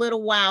takes a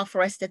little while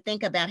for us to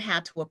think about how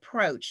to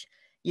approach,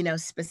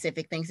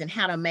 specific things and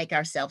how to make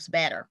ourselves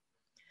better.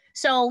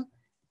 So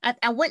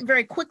I went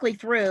very quickly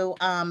through,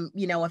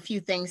 a few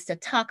things to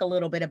talk a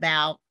little bit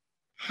about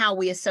how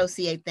we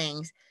associate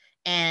things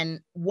and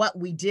what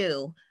we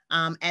do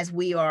as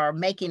we are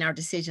making our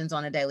decisions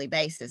on a daily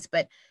basis.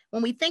 But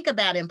when we think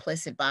about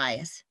implicit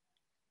bias,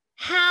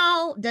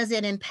 how does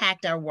it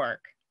impact our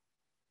work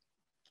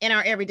in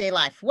our everyday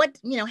life?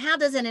 How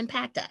does it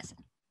impact us?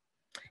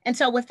 And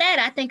so with that,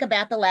 I think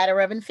about the ladder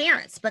of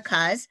inference,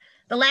 because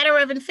the ladder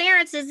of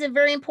inference is a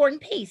very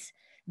important piece.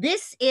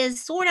 This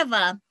is sort of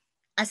a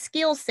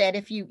skill set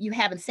if you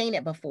haven't seen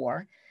it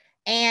before.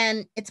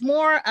 And it's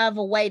more of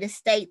a way to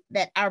state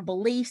that our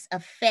beliefs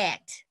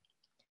affect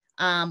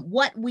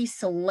what we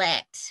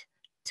select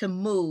to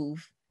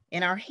move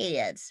in our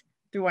heads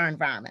through our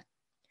environment.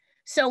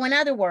 So in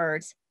other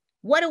words,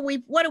 what are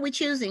we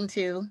choosing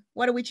to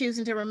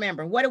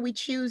remember? What are we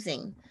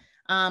choosing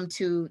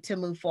to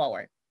move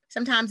forward?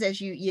 Sometimes as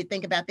you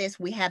think about this,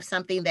 we have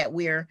something that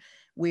we're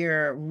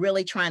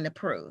really trying to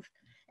prove.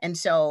 And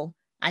so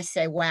I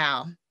say,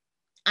 wow,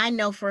 I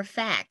know for a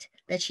fact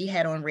that she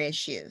had on red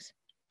shoes.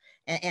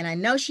 And I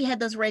know she had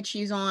those red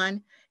shoes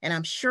on, and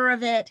I'm sure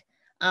of it.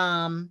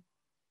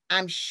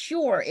 I'm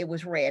sure it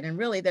was red, and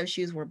really those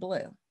shoes were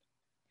blue.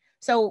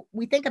 So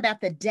we think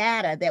about the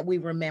data that we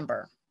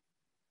remember.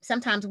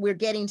 Sometimes we're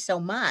getting so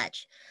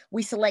much,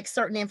 we select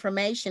certain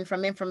information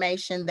from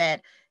information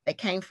that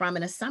came from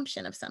an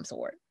assumption of some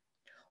sort.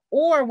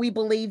 Or we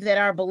believe that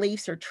our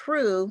beliefs are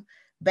true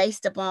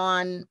based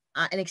upon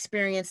an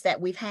experience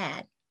that we've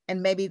had.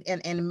 And maybe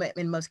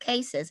in most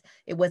cases,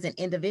 it was an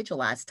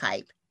individualized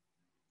type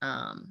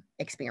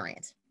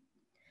experience.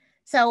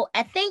 So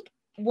I think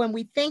when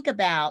we think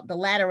about the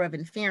ladder of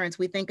inference,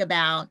 we think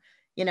about,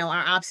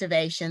 our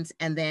observations,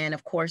 and then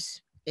of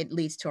course it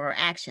leads to our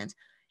actions.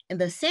 In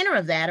the center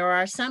of that are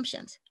our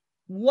assumptions.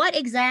 What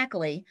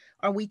exactly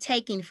are we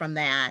taking from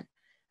that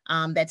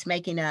that's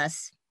making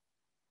us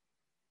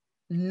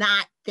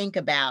not think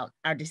about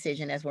our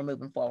decision as we're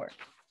moving forward?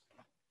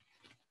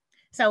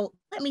 So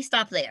let me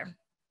stop there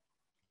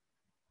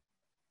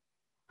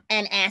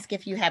and ask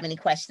if you have any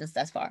questions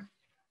thus far.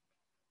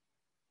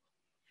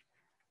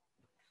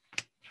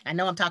 I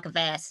know I'm talking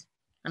fast.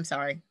 I'm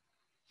sorry.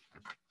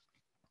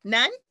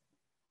 None?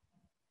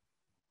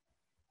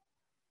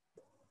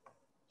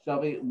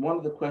 Shelby, one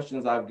of the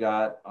questions I've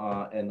got,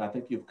 and I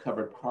think you've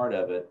covered part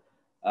of it,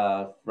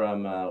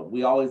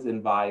 we always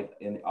invite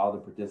all the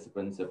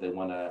participants if they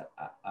want to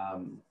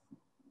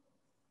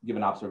give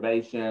an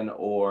observation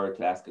or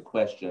to ask a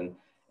question.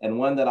 And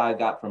one that I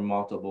got from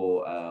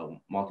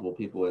multiple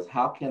people is,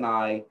 how can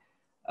I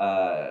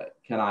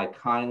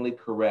kindly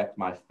correct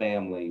my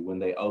family when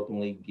they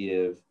openly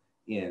give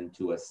in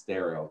to a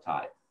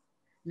stereotype?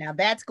 Now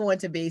that's going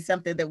to be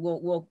something that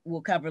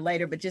we'll cover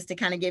later, but just to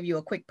kind of give you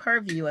a quick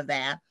purview of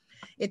that,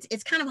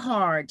 it's kind of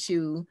hard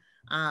to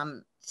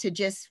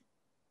just,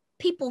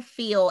 people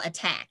feel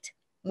attacked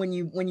when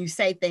you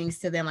say things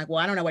to them like, well,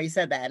 I don't know why you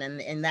said that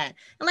and that,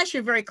 unless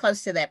you're very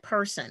close to that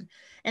person.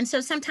 And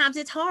so sometimes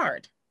it's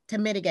hard to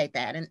mitigate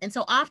that. And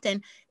so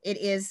often it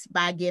is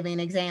by giving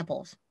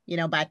examples,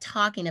 by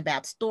talking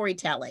about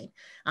storytelling,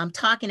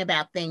 talking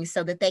about things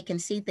so that they can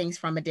see things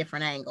from a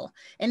different angle.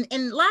 And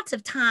lots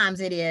of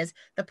times it is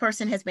the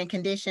person has been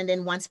conditioned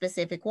in one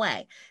specific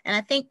way. And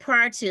I think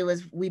prior to,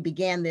 as we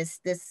began this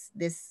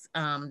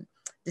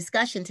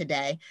discussion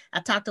today, I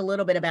talked a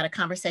little bit about a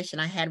conversation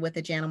I had with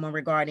a gentleman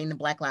regarding the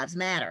Black Lives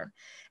Matter.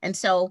 And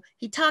so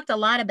he talked a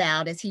lot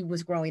about, as he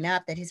was growing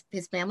up, that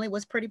his family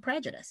was pretty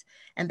prejudiced,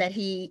 and that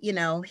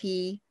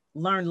he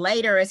learned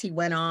later as he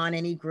went on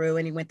and he grew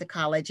and he went to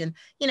college, and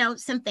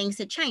some things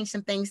had changed,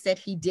 some things that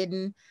he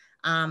didn't,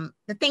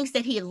 the things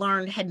that he had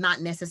learned had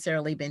not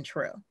necessarily been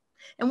true.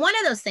 And one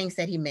of those things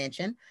that he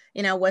mentioned,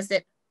 was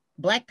that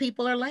Black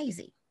people are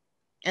lazy.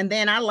 And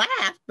then I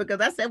laughed because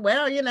I said,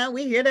 well,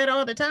 we hear that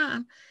all the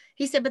time.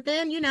 He said, but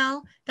then,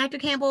 Dr.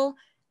 Campbell,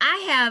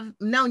 I have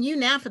known you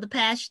now for the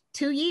past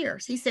 2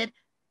 years. He said,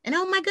 and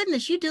oh my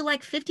goodness, you do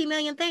like 50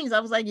 million things. I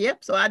was like,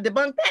 yep. So I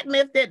debunked that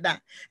myth, didn't I?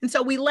 And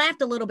so we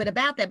laughed a little bit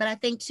about that. But I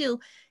think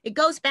too, it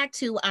goes back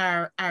to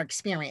our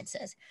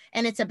experiences.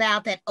 And it's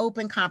about that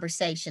open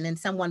conversation and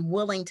someone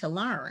willing to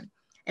learn.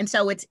 And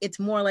so it's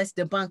more or less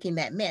debunking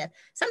that myth.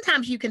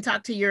 Sometimes you can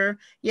talk to your,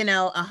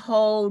 a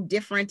whole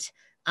different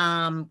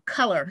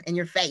color in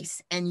your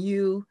face and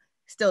you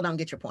still don't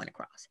get your point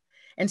across.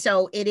 And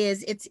so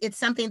it's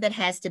something that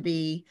has to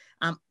be,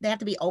 they have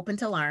to be open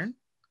to learn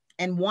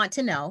and want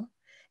to know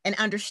and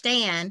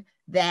understand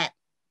that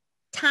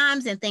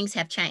times and things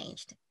have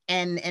changed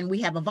and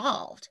we have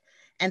evolved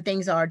and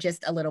things are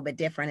just a little bit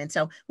different. And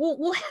so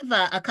we'll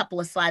have a couple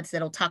of slides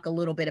that'll talk a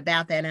little bit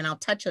about that, and I'll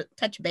touch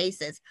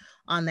bases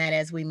on that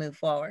as we move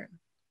forward.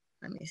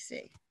 Let me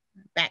see.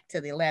 Back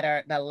to the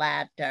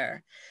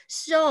ladder.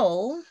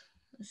 So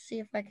let's see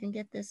if I can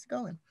get this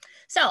going.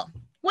 So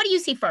what do you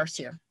see first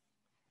here?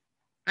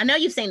 I know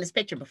you've seen this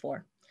picture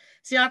before.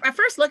 So I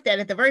first looked at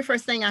it, the very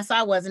first thing I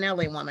saw was an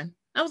elderly woman.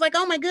 I was like,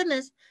 oh my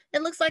goodness,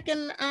 it looks like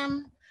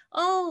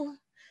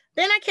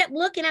then I kept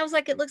looking, I was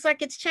like, it looks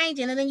like it's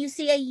changing. And then you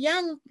see a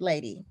young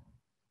lady.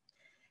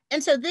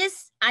 And so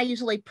this I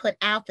usually put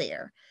out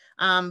there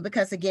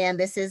because again,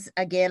 this is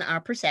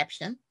our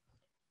perception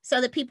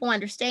so that people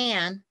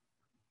understand,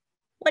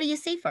 what do you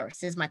see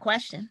first is my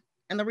question.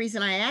 And the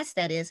reason I ask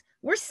that is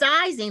we're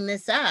sizing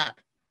this up.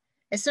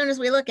 As soon as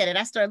we look at it,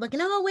 I start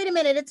looking, oh, wait a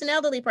minute, it's an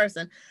elderly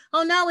person.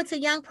 Oh no, it's a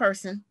young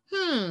person.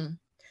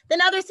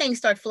 Then other things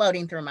start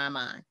floating through my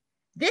mind.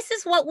 This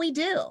is what we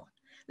do.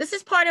 This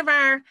is part of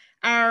our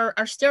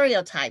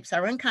stereotypes,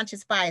 our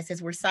unconscious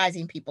biases. We're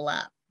sizing people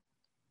up.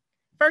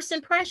 First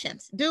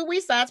impressions. Do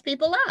we size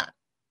people up?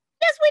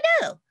 Yes, we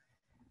do.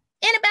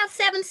 In about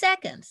 7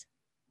 seconds.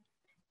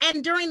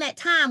 And during that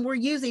time, we're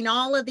using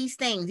all of these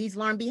things, these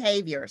learned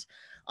behaviors,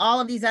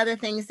 all of these other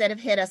things that have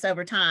hit us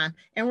over time.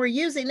 And we're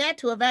using that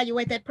to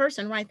evaluate that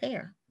person right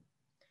there.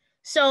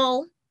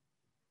 So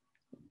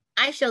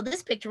I show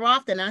this picture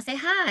often. And I say,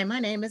 hi, my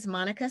name is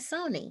Monica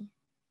Soni.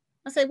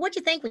 I say, what'd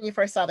you think when you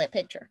first saw that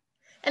picture?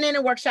 And in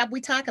a workshop,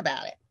 we talk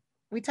about it.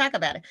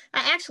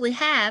 I actually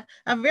have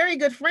a very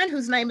good friend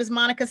whose name is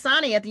Monica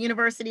Soni at the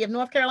University of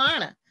North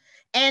Carolina.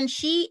 And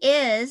she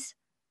is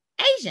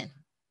Asian.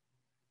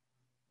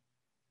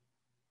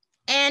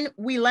 And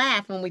we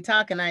laugh when we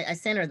talk, and I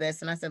sent her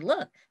this and I said,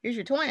 look, here's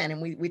your twin.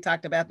 And we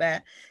talked about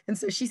that. And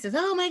so she says,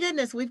 oh my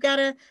goodness, we've got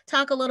to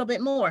talk a little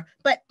bit more.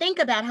 But think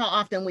about how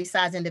often we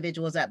size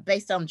individuals up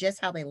based on just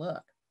how they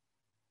look.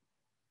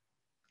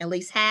 At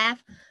least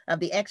half of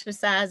the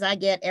exercise I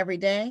get every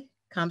day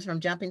comes from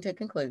jumping to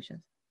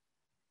conclusions.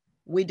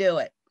 We do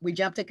it. We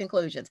jump to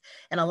conclusions.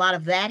 And a lot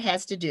of that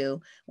has to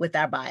do with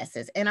our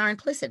biases and our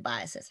implicit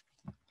biases.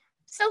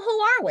 So who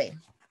are we?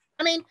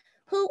 I mean,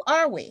 who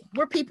are we?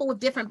 We're people with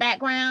different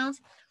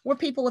backgrounds. We're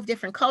people with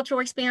different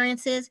cultural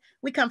experiences.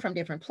 We come from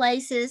different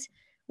places.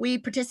 We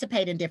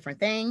participate in different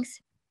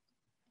things.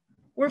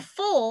 We're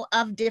full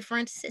of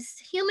differences,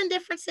 human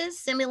differences,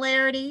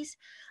 similarities,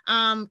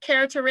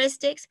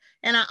 characteristics.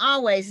 And I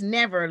always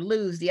never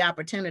lose the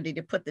opportunity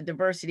to put the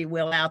diversity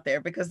wheel out there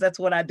because that's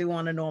what I do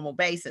on a normal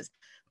basis.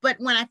 But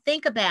when I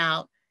think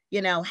about,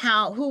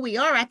 who we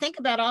are, I think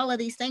about all of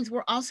these things.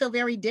 We're also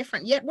very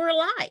different, yet we're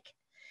alike.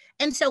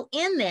 And so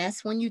in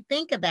this, when you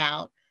think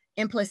about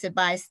implicit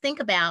bias,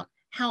 think about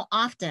how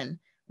often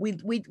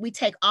we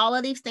take all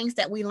of these things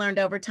that we learned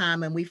over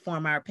time and we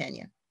form our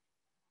opinion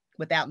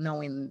without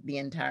knowing the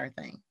entire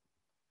thing.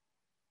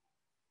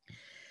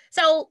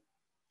 So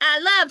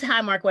I loved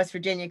Highmark, West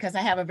Virginia, because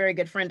I have a very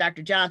good friend,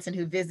 Dr. Johnson,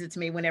 who visits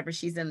me whenever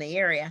she's in the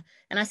area.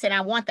 And I said, I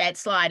want that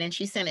slide. And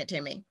she sent it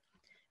to me.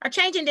 Our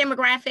changing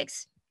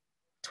demographics,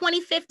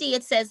 2050,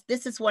 it says,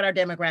 this is what our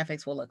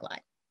demographics will look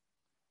like.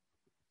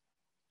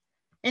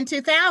 In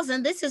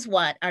 2000, this is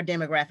what our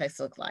demographics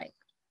look like.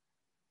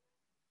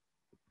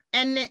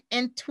 And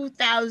in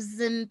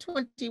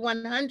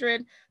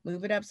 2100,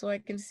 move it up so I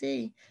can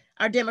see,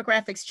 our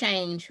demographics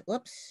change,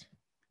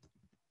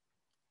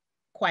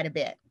 quite a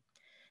bit.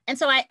 And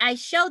so I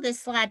show this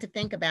slide to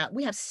think about,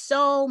 we have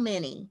so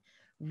many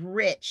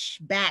rich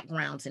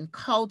backgrounds and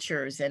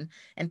cultures and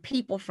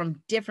people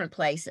from different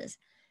places.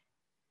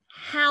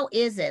 How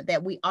is it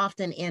that we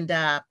often end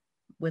up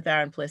with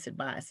our implicit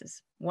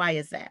biases? Why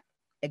is that?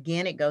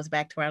 Again, it goes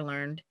back to our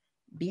learned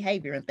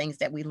behavior and things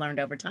that we learned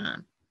over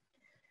time.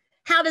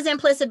 How does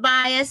implicit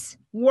bias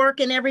work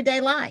in everyday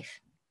life?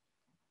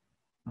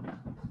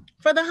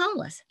 For the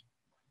homeless.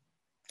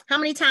 How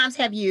many times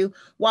have you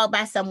walked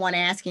by someone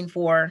asking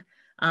for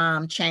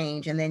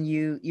change, and then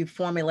you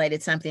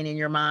formulated something in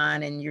your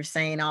mind and you're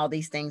saying all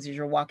these things as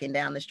you're walking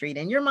down the street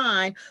in your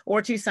mind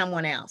or to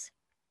someone else?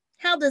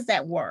 How does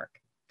that work?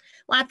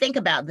 Well, I think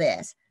about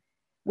this.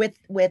 With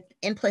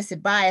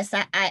implicit bias,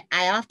 I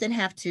often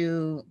have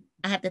to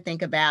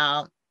think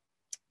about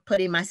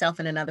putting myself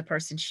in another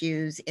person's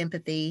shoes,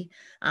 empathy.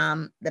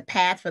 The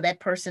path for that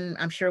person,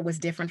 I'm sure, was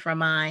different from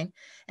mine.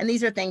 And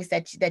these are things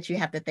that you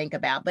have to think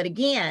about. But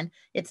again,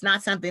 it's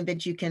not something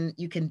that you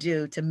can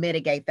do to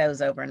mitigate those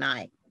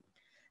overnight.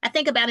 I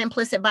think about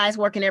implicit bias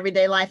work in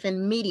everyday life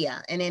in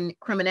media and in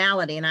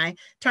criminality. And I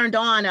turned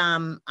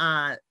on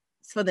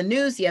for the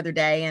news the other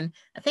day, and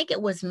I think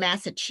it was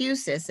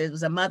Massachusetts. It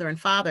was a mother and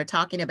father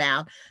talking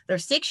about their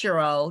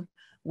 6-year-old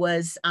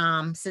was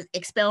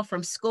expelled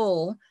from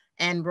school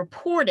and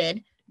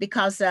reported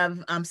because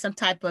of some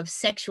type of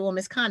sexual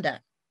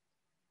misconduct.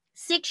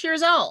 6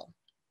 years old.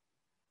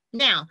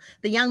 Now,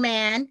 the young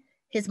man,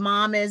 his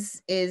mom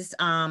is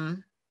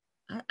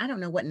I don't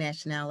know what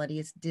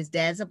nationality. His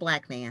dad's a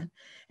Black man.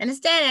 And his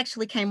dad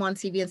actually came on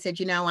TV and said,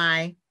 you know,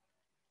 I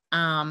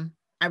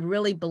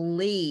really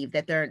believe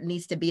that there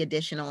needs to be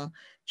additional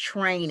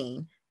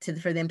training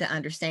for them to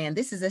understand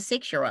this is a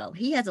 6-year-old.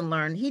 He hasn't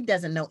learned, he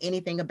doesn't know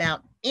anything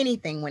about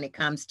anything when it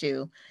comes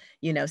to,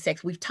 you know,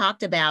 sex. We've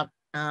talked about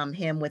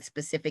him with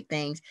specific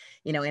things,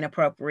 you know,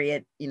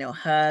 inappropriate, you know,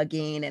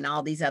 hugging and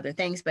all these other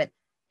things, but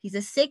he's a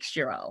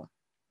 6-year-old.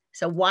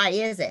 So why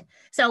is it?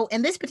 So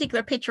in this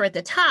particular picture at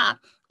the top,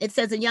 it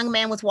says a young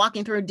man was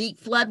walking through deep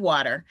flood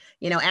water,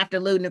 you know, after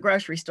looting a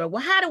grocery store.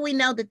 Well, how do we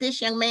know that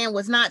this young man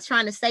was not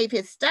trying to save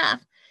his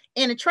stuff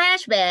in a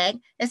trash bag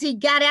as he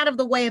got out of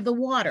the way of the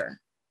water?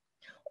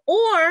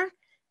 Or,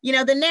 you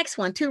know, the next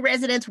one, 2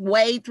 residents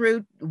wade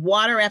through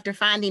water after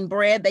finding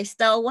bread they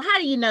stole. Well, how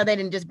do you know they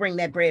didn't just bring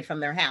that bread from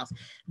their house?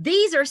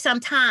 These are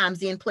sometimes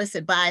the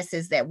implicit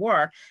biases that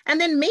work.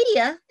 And then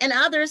media and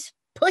others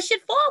push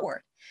it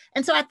forward.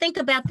 And so I think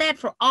about that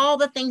for all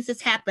the things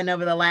that's happened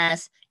over the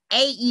last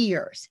 8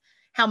 years,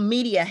 how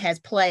media has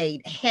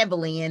played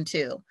heavily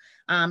into,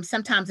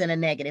 sometimes in a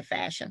negative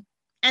fashion.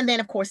 And then,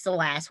 of course, the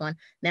last one.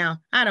 Now,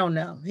 I don't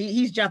know.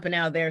 He's jumping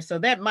out there, so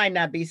that might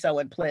not be so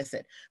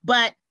implicit,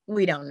 but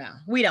we don't know.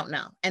 We don't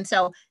know. And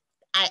so,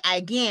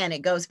 again,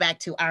 it goes back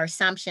to our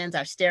assumptions,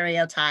 our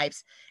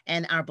stereotypes,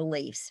 and our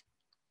beliefs.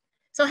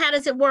 So how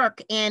does it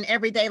work in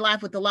everyday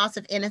life with the loss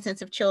of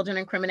innocence of children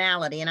and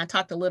criminality? And I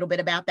talked a little bit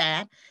about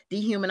that,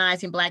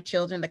 dehumanizing Black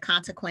children, the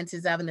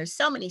consequences of, and there's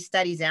so many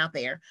studies out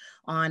there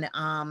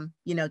on,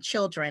 you know,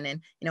 children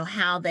and, you know,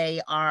 how they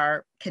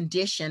are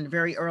conditioned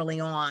very early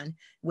on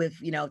with,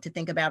 you know, to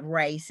think about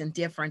race and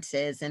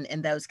differences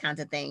and those kinds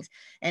of things.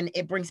 And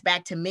it brings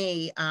back to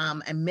me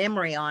a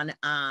memory on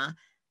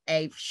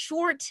a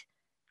short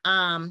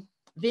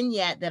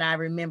vignette that I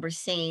remember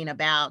seeing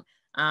about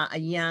a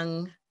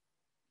young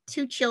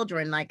 2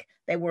 children, like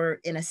they were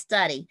in a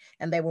study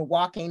and they were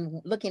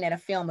looking at a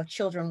film of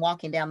children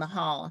walking down the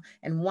hall.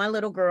 And one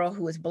little girl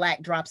who is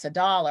Black drops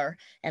 $1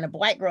 and a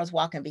Black girl's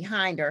walking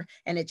behind her.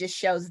 And it just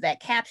shows that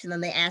caption.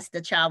 And they asked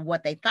the child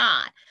what they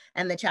thought.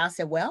 And the child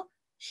said, well,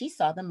 she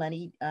saw the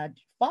money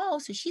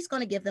fall, so she's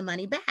going to give the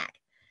money back.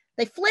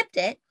 They flipped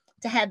it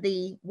to have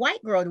the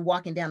white girl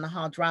walking down the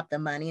hall drop the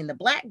money and the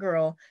Black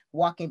girl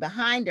walking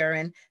behind her.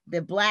 And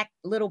the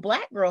little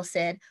Black girl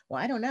said,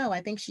 well, I don't know. I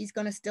think she's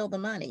going to steal the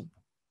money.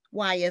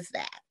 Why is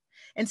that?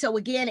 And so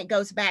again, it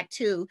goes back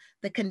to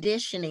the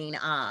conditioning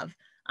of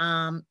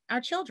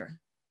our children,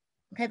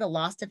 okay, the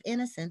loss of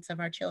innocence of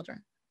our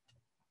children.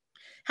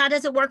 How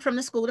does it work from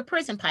the school to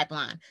prison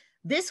pipeline?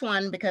 This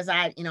one, because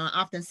I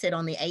often sit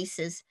on the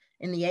ACEs,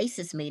 in the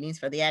ACEs meetings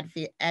for the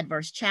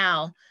adverse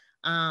child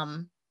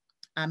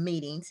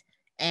meetings,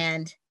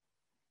 and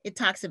it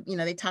talks,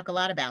 they talk a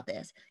lot about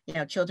this,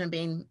 children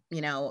being,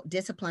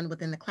 disciplined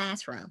within the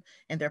classroom,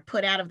 and they're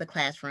put out of the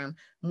classroom,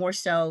 more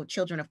so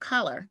children of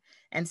color.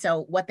 And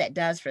so what that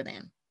does for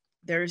them,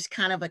 there's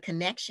kind of a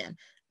connection,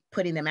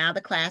 putting them out of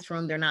the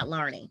classroom, they're not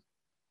learning,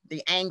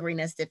 the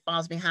angriness that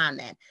falls behind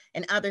that,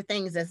 and other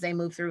things as they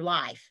move through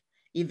life,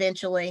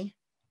 eventually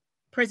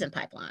prison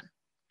pipeline.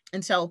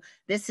 And so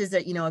this is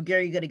a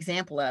very good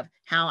example of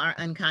how our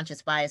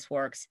unconscious bias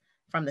works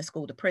from the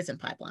school to prison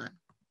pipeline.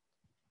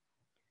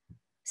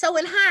 So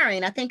in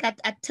hiring, I think I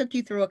took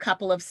you through a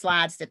couple of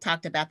slides that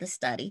talked about the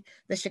study,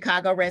 the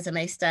Chicago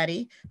Resume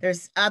Study.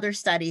 There's other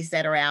studies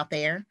that are out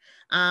there,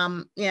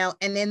 and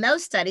in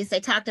those studies,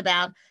 they talked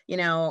about,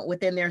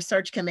 within their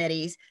search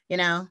committees,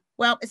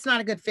 well, it's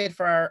not a good fit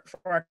for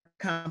our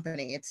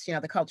company. It's,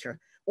 the culture,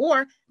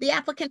 or the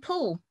applicant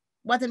pool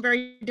wasn't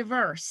very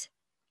diverse.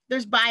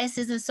 There's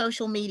biases in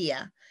social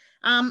media.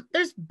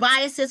 There's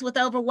biases with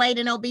overweight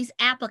and obese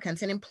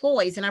applicants and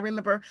employees. And I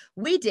remember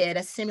we did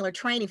a similar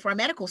training for our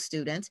medical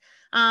students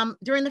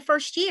during the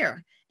first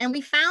year. And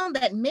we found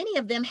that many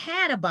of them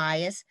had a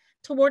bias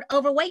toward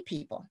overweight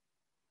people.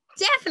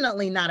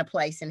 Definitely not a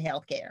place in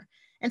healthcare.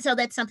 And so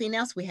that's something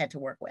else we had to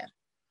work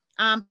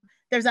with.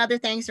 There's other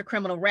things, the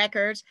criminal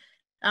records,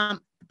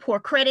 poor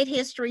credit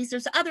histories.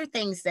 There's other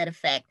things that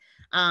affect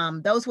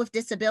those with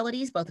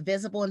disabilities, both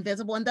visible and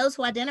invisible, and those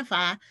who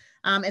identify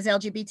as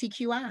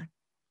LGBTQI.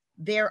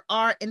 There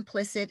are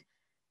implicit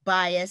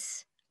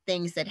bias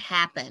things that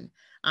happen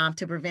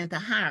to prevent the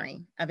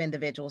hiring of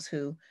individuals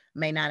who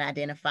may not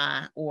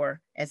identify,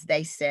 or as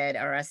they said,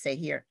 or I say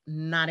here,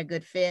 not a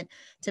good fit.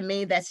 To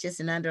me, that's just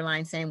an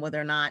underline saying, well,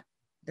 they're not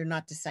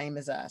the same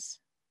as us.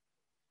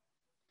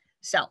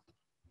 So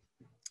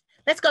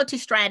let's go to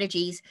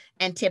strategies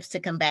and tips to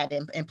combat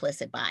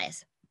implicit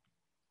bias.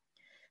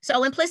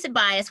 So implicit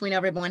bias, we know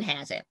everyone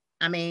has it.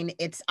 I mean,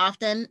 it's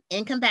often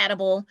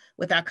incompatible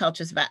with our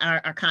culture's,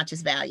 our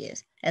conscious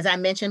values. As I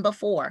mentioned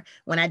before,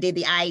 when I did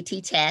the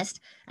IAT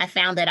test, I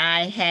found that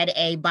I had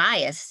a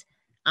bias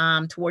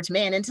towards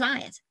men in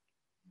science.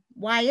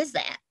 Why is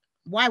that?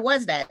 Why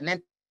was that? And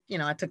then, you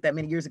know, I took that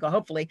many years ago.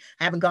 Hopefully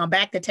I haven't gone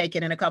back to take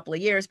it in a couple of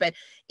years, but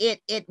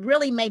it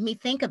really made me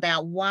think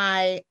about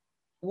why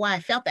I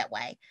felt that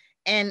way.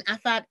 And I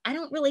thought, I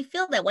don't really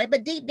feel that way,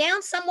 but deep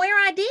down somewhere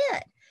I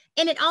did.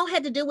 And it all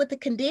had to do with the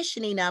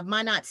conditioning of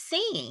my not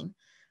seeing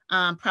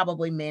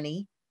probably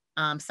many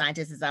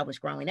scientists as I was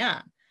growing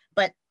up.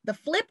 But the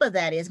flip of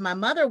that is my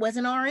mother was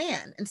an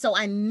RN. And so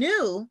I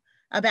knew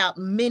about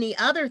many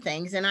other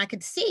things, and I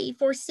could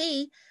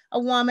foresee a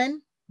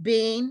woman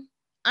being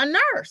a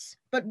nurse,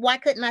 but why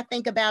couldn't I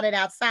think about it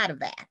outside of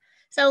that?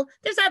 So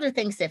there's other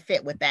things that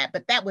fit with that,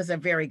 but that was a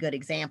very good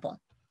example.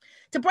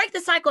 To break the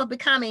cycle of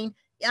becoming,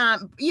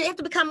 you have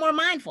to become more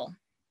mindful.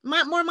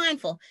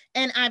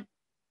 And I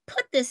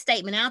put this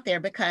statement out there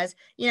because,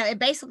 you know, it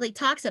basically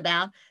talks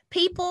about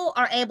people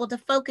are able to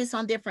focus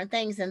on different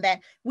things, and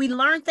that we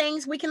learn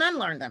things, we can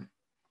unlearn them.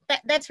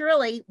 That's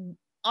really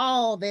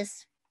all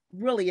this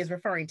really is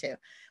referring to.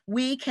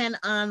 We can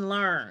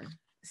unlearn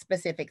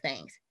specific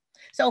things.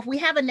 So if we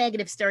have a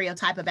negative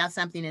stereotype about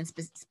something in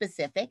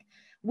specific,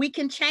 we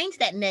can change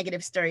that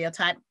negative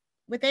stereotype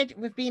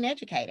with being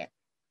educated.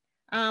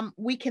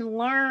 We can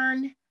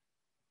learn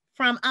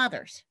from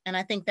others. And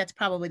I think that's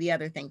probably the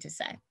other thing to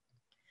say.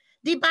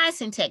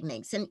 Debiasing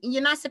techniques, and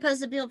you're not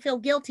supposed to feel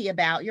guilty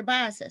about your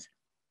biases.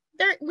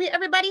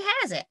 Everybody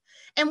has it.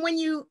 And when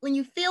you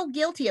feel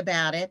guilty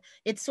about it,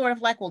 it's sort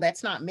of like, well,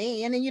 that's not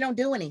me. And then you don't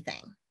do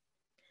anything.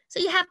 So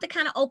you have to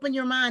kind of open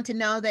your mind to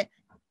know that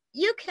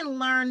you can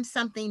learn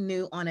something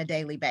new on a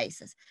daily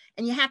basis.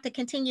 And you have to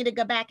continue to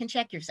go back and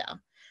check yourself.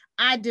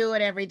 I do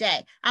it every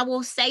day. I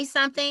will say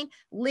something,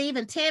 leave,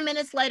 and 10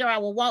 minutes later, I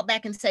will walk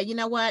back and say, you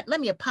know what?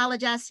 Let me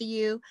apologize to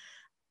you.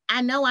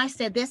 I know I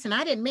said this and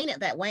I didn't mean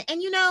it that way.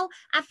 And, you know,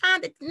 I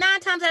find that 9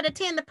 times out of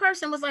 10, the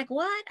person was like,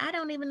 what? I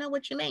don't even know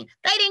what you mean.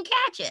 They didn't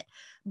catch it,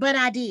 but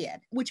I did,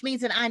 which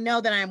means that I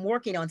know that I'm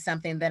working on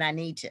something that I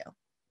need to.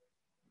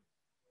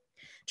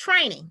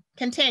 Training,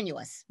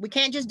 continuous. We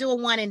can't just do a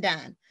one and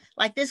done.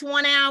 Like this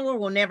 1 hour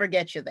will never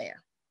get you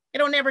there.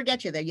 It'll never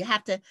get you there. You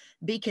have to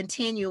be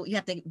continual. You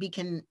have to be,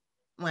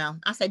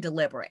 I'll say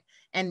deliberate.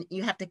 And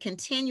you have to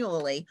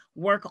continually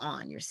work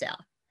on yourself.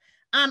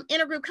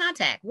 Intergroup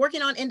contact,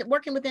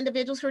 working with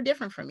individuals who are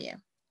different from you,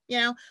 you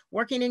know,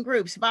 working in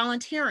groups,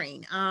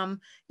 volunteering,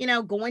 you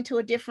know, going to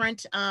a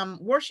different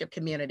worship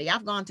community.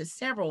 I've gone to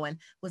several and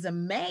was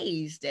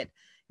amazed at,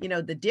 you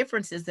know, the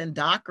differences in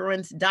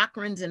doctrines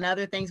and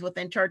other things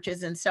within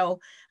churches. And so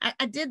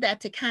I did that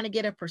to kind of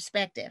get a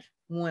perspective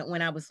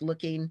when I was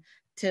looking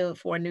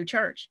for a new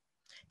church.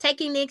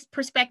 Taking the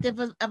perspective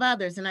of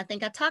others. And I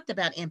think I talked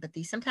about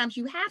empathy. Sometimes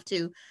you have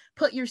to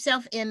put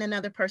yourself in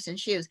another person's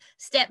shoes.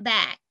 Step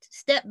back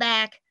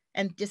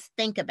and just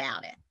think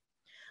about it.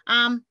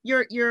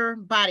 Your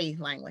body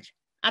language.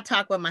 I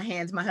talk with my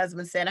hands. My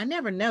husband said, I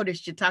never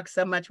noticed you talk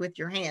so much with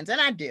your hands.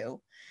 And I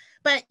do.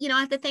 But, you know,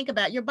 I have to think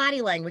about your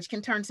body language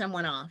can turn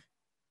someone off.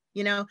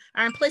 You know,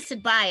 our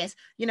implicit bias,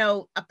 you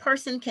know, a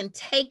person can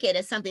take it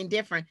as something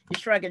different. You're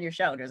shrugging your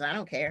shoulders. I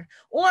don't care.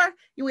 Or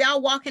we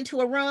all walk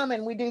into a room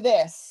and we do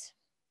this.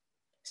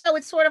 So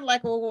it's sort of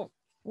like, well,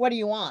 what do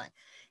you want?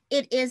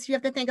 It is, you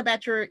have to think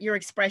about your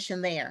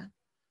expression there.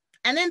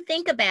 And then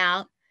think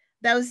about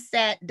those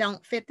that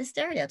don't fit the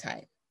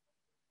stereotype.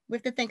 We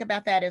have to think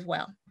about that as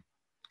well.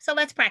 So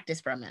let's practice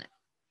for a minute.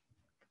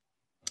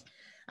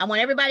 I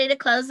want everybody to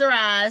close their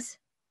eyes.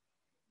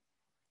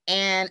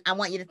 And I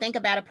want you to think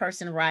about a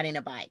person riding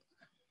a bike.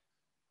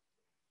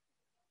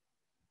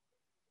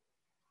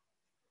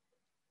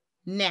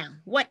 Now,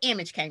 what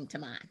image came to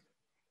mind?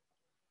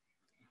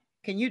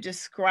 Can you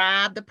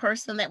describe the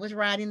person that was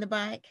riding the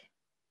bike?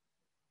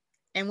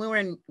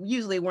 And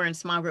usually we're in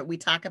small group, we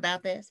talk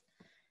about this.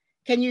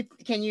 Can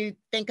you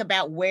think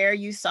about where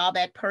you saw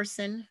that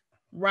person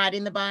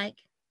riding the bike?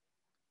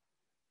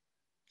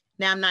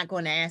 Now, I'm not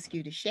going to ask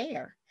you to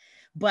share,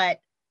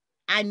 but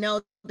I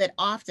know that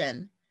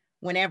often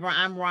whenever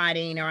I'm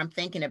riding or I'm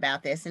thinking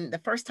about this, and the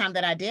first time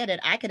that I did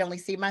it, I could only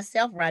see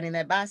myself riding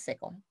that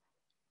bicycle.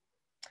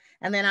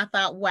 And then I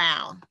thought,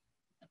 wow,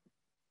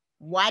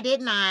 why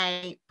didn't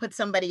I put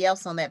somebody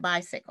else on that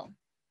bicycle?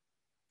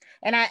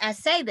 And I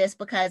say this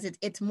because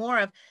it's more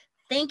of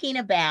thinking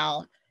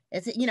about,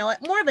 it's, you know,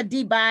 more of a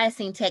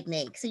debiasing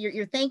technique. So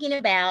you're thinking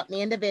about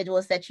the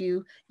individuals that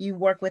you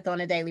work with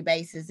on a daily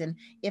basis. And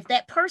if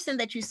that person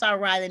that you saw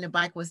riding the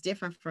bike was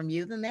different from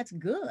you, then that's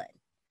good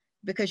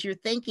because you're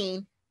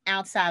thinking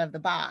outside of the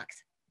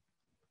box.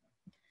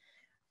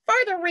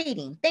 Further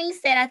reading, things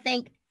that I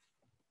think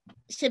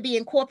should be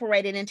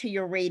incorporated into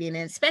your reading,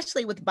 and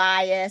especially with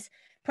bias,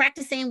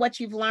 practicing what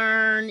you've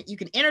learned. You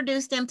can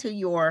introduce them to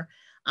your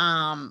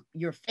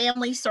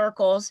family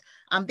circles.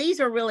 These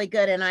are really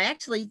good. And I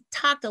actually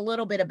talked a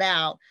little bit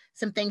about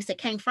some things that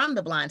came from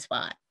The Blind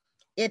Spot.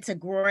 It's a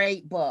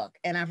great book,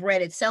 and I've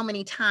read it so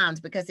many times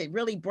because it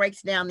really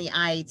breaks down the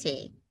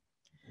IET.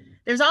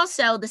 There's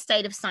also The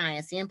State of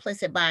Science, the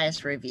Implicit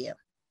Bias Review.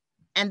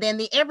 And then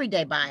the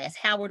everyday bias,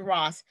 Howard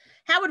Ross.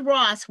 Howard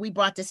Ross, we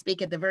brought to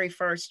speak at the very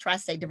first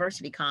Tri-State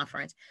Diversity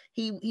Conference.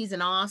 He's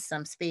an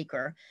awesome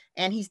speaker,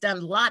 and he's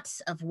done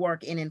lots of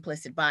work in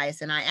implicit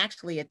bias. And I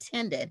actually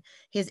attended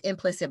his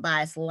implicit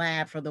bias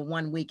lab for the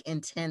 1 week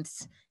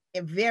intense,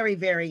 very,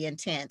 very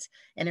intense.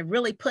 And it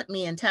really put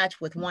me in touch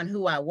with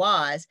who I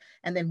was,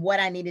 and then what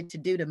I needed to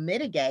do to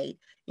mitigate,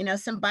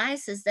 some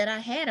biases that I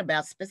had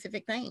about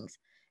specific things.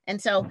 And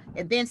so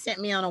it then sent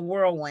me on a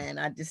whirlwind.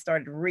 I just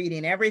started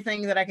reading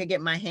everything that I could get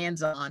my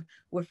hands on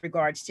with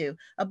regards to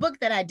a book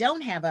that I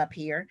don't have up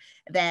here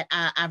that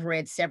I've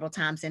read several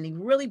times, and he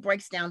really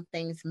breaks down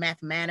things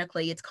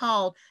mathematically. It's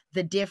called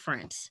The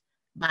Difference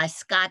by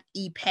Scott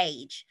E.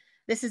 Page.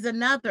 This is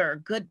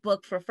another good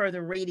book for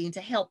further reading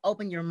to help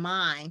open your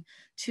mind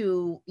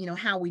to,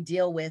 how we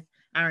deal with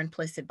our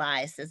implicit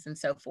biases and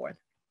so forth.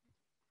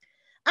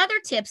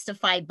 Other tips to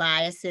fight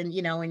bias in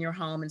your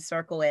home and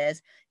circle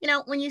is,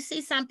 when you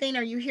see something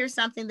or you hear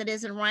something that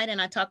isn't right,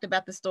 and I talked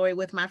about the story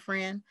with my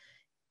friend,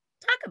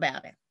 talk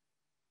about it.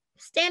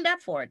 Stand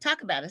up for it.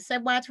 Talk about it. Say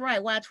why it's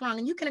right, why it's wrong.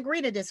 And you can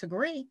agree to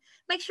disagree.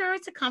 Make sure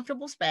it's a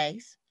comfortable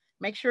space.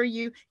 Make sure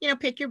you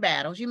pick your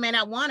battles. You may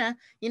not want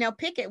to,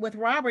 pick it with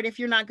Robert if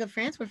you're not good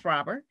friends with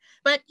Robert,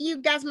 but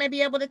you guys may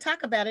be able to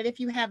talk about it if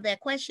you have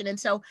that question. And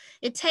so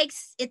it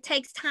takes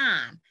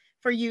time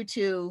for you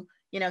to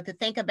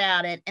think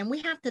about it, and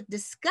we have to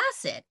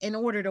discuss it in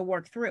order to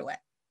work through it.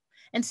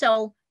 And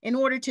so in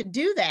order to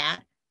do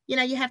that,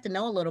 you have to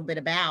know a little bit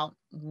about,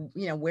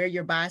 where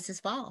your biases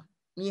fall.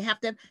 You have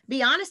to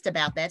be honest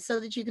about that so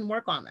that you can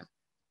work on them.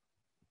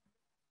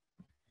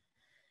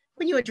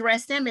 When you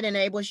address them, it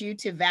enables you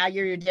to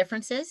value your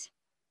differences.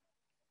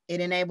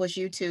 It enables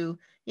you to,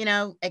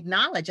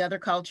 acknowledge other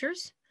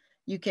cultures.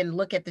 You can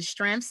look at the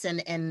strengths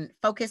and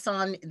focus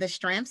on the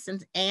strengths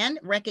and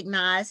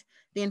recognize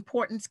the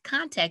importance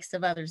context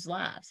of others'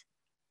 lives.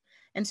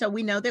 And so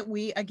we know that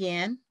we,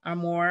 again, are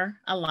more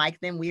alike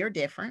than we are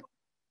different.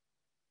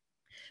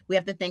 We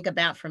have to think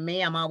about, for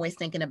me, I'm always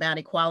thinking about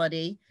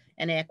equality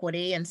and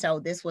equity. And so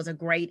this was a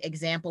great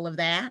example of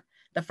that.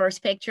 The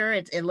first picture,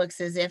 it looks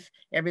as if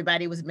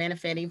everybody was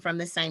benefiting from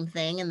the same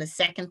thing. And the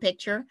second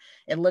picture,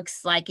 it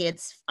looks like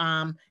it's,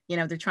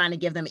 they're trying to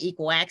give them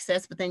equal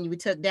access, but then you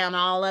took down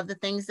all of the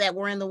things that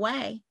were in the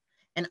way.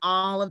 And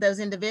all of those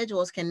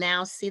individuals can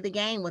now see the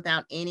game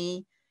without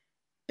any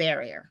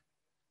barrier.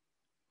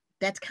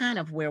 That's kind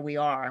of where we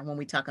are when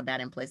we talk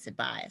about implicit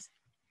bias.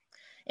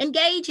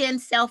 Engage in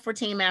self or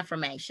team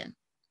affirmation.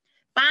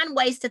 Find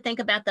ways to think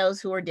about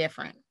those who are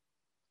different,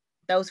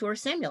 those who are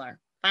similar.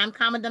 Find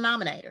common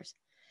denominators.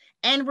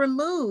 And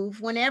remove,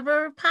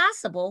 whenever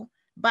possible,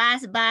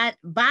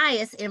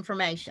 bias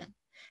information.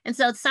 And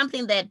so it's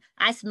something that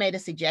I made a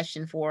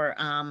suggestion for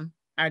our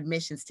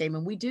admissions team,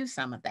 and we do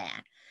some of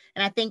that.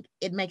 And I think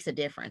it makes a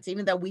difference.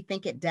 Even though we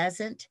think it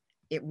doesn't,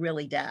 it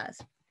really does.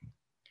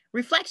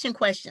 Reflection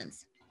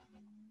questions.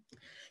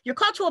 Your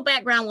cultural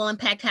background will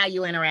impact how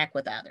you interact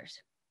with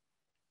others.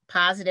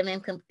 Positive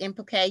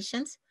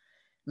implications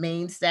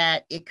means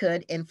that it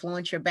could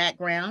influence your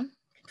background,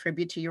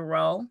 contribute to your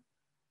role.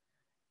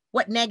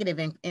 What negative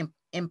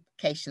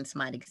implications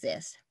might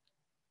exist?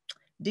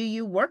 Do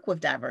you work with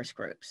diverse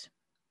groups?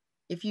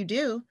 If you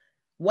do,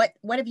 what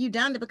have you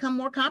done to become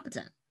more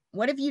competent?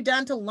 What have you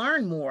done to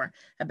learn more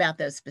about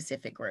those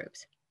specific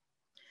groups?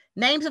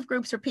 Names of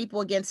groups or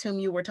people against whom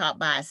you were taught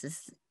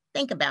biases.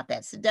 Think about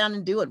that. Sit down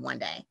and do it one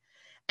day.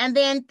 And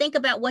then think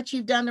about what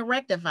you've done to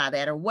rectify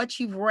that, or what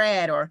you've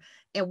read,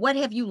 and what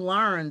have you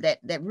learned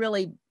that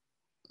really,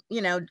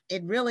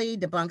 it really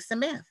debunks the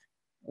myth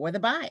or the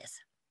bias.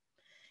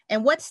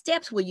 And what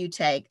steps will you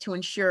take to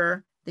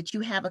ensure that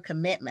you have a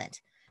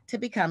commitment to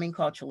becoming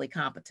culturally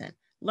competent,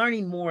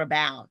 learning more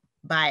about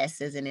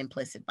biases and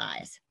implicit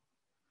bias?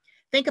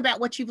 Think about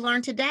what you've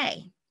learned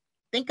today.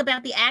 Think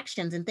about the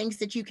actions and things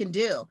that you can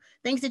do,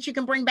 things that you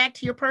can bring back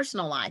to your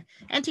personal life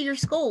and to your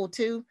school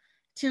to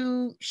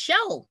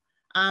show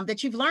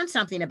that you've learned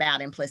something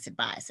about implicit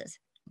biases.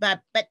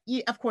 But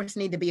you, of course,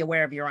 need to be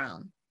aware of your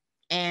own.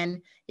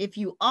 And if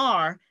you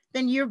are,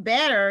 then you're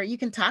better. You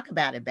can talk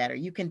about it better.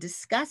 You can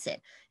discuss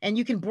it, and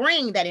you can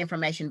bring that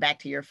information back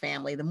to your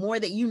family. The more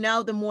that you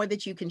know, the more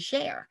that you can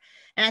share.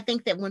 And I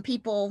think that when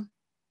people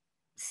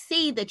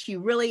see that you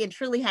really and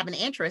truly have an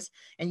interest,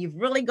 and you've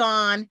really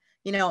gone,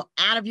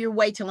 out of your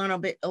way to learn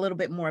a little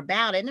bit more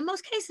about it, and in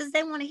most cases,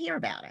 they want to hear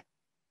about it.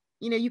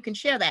 You can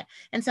share that.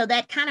 And so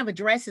that kind of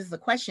addresses the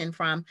question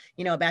from,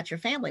 about your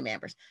family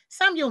members.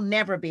 Some you'll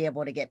never be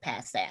able to get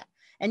past that.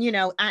 And,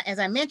 as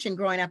I mentioned,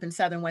 growing up in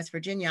Southern West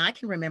Virginia, I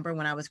can remember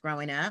when I was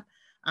growing up,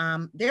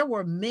 there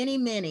were many,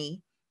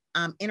 many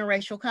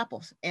interracial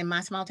couples in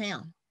my small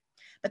town.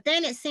 But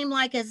then it seemed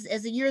like as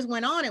the years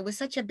went on, it was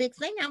such a big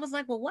thing. I was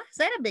like, well, why is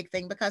that a big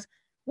thing? Because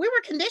we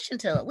were conditioned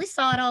to it. We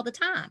saw it all the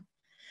time.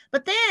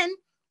 But then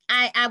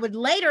I would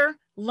later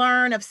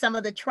learn of some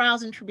of the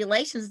trials and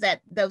tribulations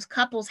that those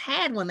couples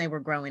had when they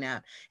were growing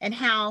up, and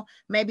how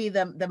maybe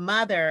the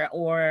mother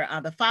or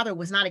the father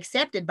was not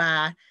accepted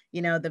by,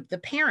 the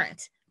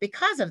parent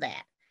because of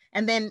that.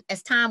 And then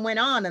as time went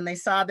on and they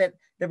saw that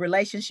the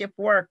relationship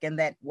work, and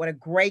that what a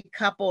great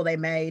couple they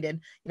made, and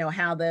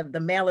how the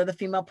male or the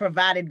female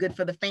provided good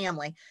for the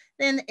family,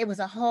 then it was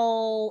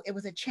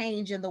a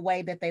change in the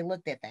way that they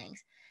looked at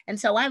things. And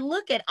so I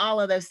look at all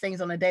of those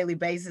things on a daily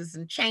basis,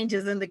 and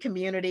changes in the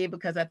community,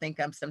 because I think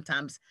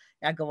sometimes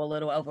I go a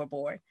little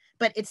overboard,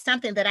 but it's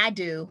something that I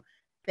do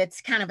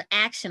that's kind of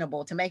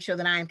actionable to make sure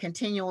that I am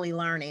continually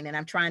learning and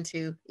I'm trying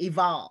to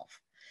evolve.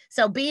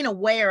 So being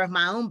aware of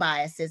my own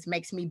biases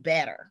makes me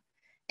better.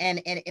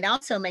 And it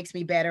also makes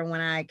me better when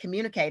I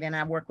communicate and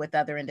I work with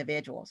other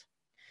individuals.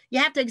 You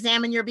have to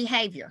examine your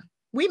behavior.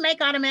 We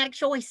make automatic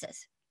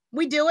choices.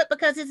 We do it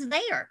because it's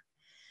there.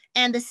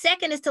 And the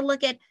second is to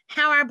look at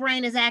how our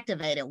brain is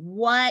activated.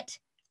 What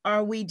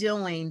are we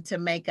doing to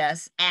make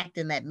us act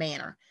in that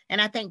manner?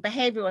 And I think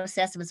behavioral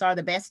assessments are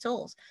the best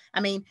tools. I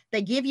mean,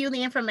 they give you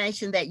the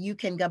information that you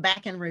can go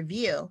back and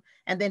review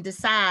and then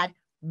decide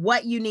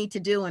what you need to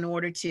do in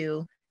order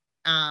to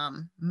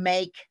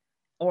make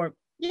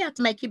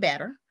you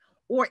better,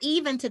 or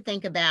even to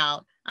think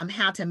about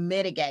how to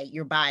mitigate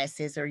your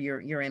biases or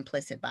your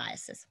implicit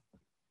biases.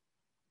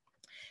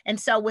 And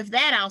so with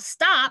that, I'll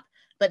stop,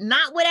 but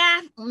not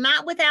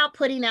without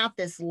putting out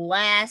this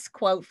last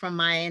quote from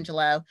Maya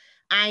Angelou.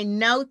 I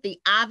note the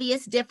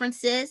obvious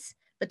differences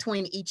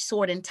between each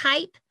sort and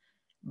type,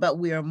 but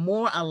we are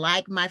more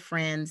alike, my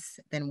friends,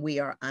 than we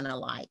are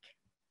unalike.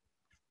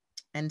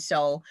 And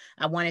so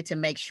I wanted to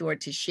make sure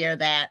to share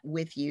that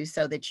with you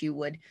so that you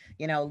would,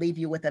 leave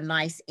you with a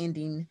nice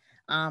ending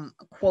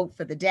quote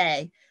for the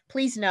day.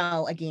 Please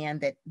know again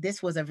that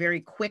this was a very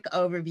quick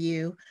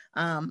overview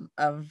from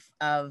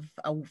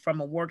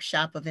a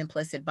workshop of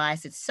implicit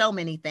bias. It's so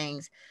many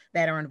things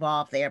that are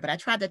involved there, but I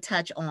tried to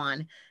touch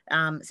on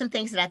some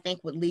things that I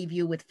think would leave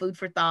you with food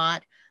for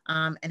thought,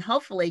 and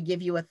hopefully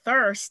give you a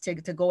thirst to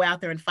go out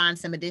there and find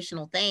some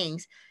additional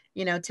things,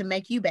 to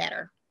make you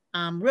better.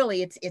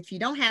 Really, it's if you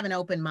don't have an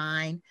open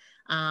mind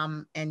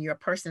and you're a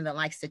person that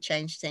likes to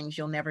change things,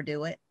 you'll never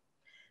do it,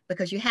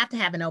 because you have to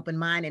have an open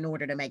mind in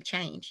order to make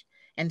change.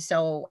 And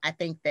so I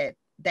think that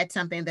that's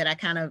something that I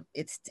kind of,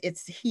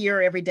 it's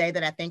here every day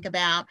that I think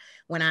about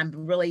when I'm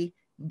really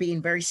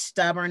being very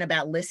stubborn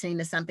about listening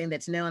to something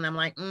that's new. And I'm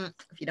like,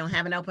 if you don't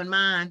have an open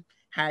mind,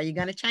 how are you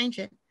going to change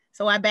it?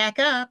 So I back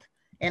up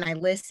and I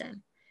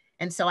listen.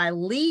 And so I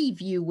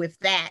leave you with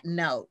that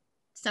note.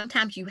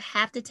 Sometimes you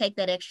have to take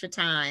that extra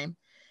time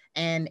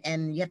and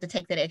you have to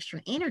take that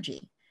extra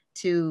energy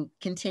to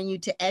continue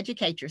to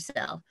educate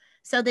yourself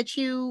so that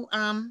you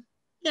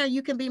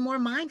can be more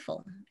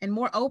mindful and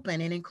more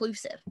open and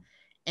inclusive.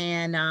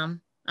 And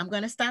I'm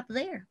going to stop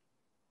there.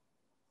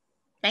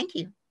 Thank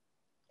you.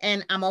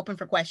 And I'm open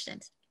for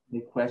questions.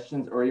 Any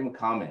questions or even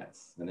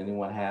comments that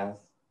anyone has?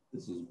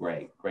 This is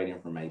great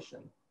information.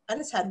 I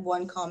just had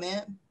one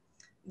comment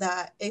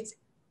that it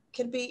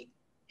could be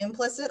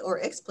implicit or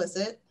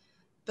explicit,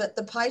 but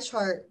the pie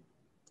chart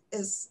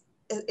is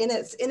in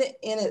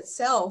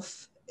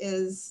itself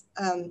is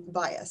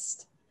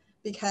biased,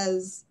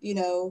 because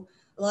a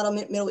lot of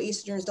Middle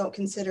Easterners don't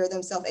consider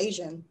themselves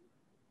Asian,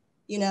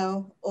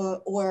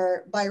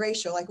 or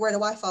biracial. Like, where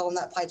do I fall on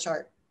that pie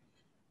chart?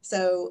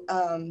 So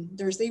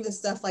there's even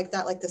stuff like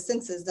that, like the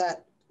senses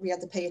that we have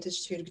to pay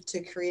attention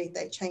to create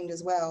that change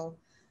as well,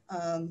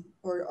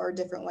 or a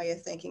different way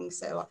of thinking.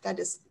 So that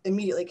just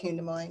immediately came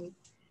to mind.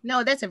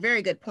 No, that's a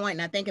very good point.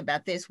 And I think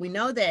about this. We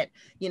know that,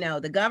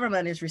 the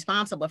government is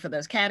responsible for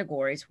those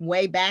categories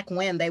way back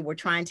when they were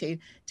trying to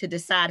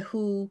decide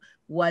who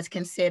was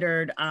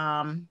considered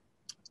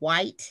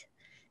white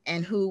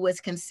and who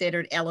was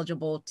considered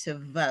eligible to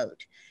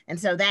vote. And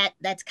so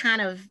that's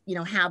kind of,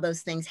 how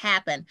those things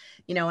happen,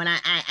 and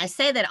I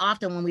say that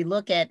often when we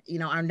look at,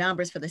 our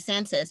numbers for the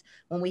census,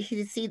 when we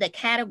see the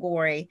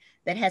category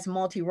that has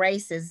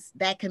multi-races,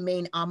 that can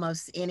mean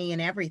almost any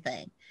and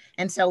everything.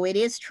 And so it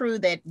is true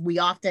that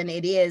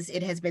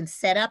it has been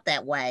set up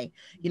that way,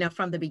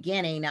 from the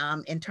beginning,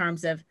 in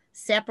terms of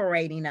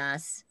separating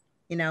us,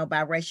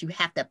 by race. You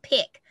have to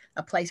pick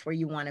a place where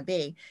you want to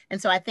be.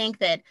 And so I think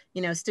that,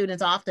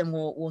 students often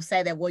will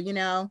say that,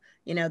 well,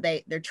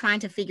 they're trying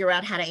to figure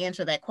out how to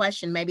answer that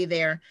question. Maybe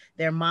their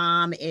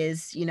mom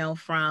is,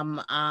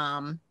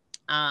 from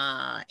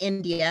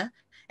India,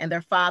 and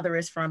their father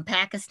is from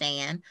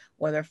Pakistan,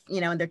 or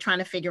and they're trying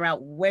to figure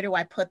out, where do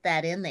I put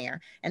that in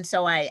there? And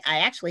so I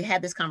actually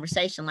had this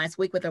conversation last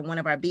week with one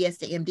of our BS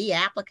to MD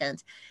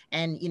applicants.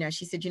 And,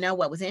 she said,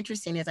 what was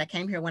interesting is I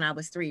came here when I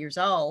was 3 years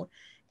old,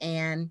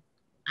 and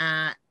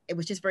it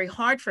was just very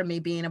hard for me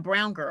being a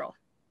brown girl.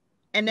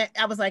 And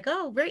I was like,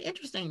 oh, very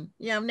interesting.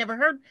 I've never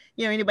heard,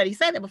 anybody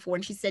say that before.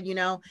 And she said,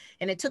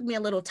 and it took me a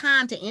little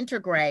time to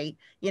integrate,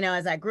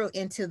 as I grew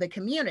into the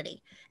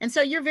community. And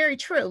so you're very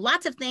true.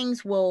 Lots of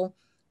things will,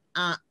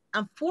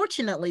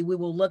 unfortunately, we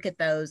will look at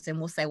those and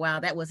we'll say, wow,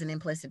 that was an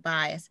implicit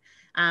bias.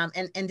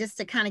 And just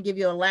to kind of give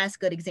you a last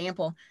good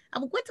example, I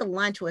went to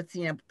lunch with,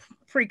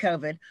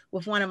 pre-COVID,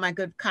 with one of my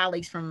good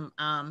colleagues from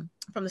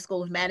the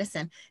School of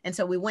Medicine. And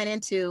so we went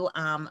into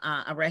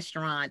a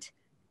restaurant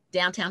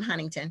downtown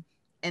Huntington.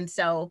 And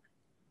so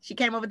she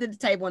came over to the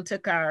table and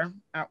took our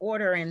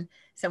order. And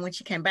so when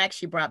she came back,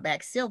 she brought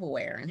back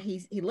silverware. And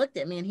he looked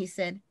at me and he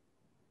said,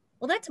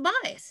 well, that's a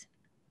bias.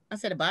 I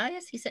said, a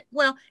bias? He said,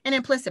 well, an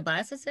implicit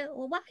bias. I said,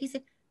 well, why? He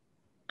said,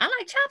 I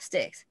like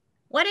chopsticks.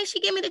 Why didn't she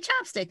give me the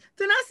chopstick?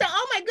 Then I said,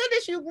 oh my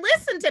goodness, you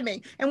listened to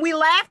me. And we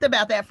laughed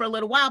about that for a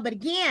little while. But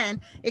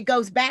again, it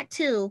goes back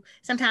to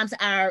sometimes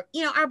our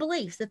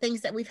beliefs, the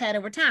things that we've had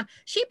over time.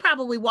 She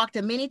probably walked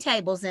to many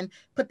tables and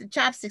put the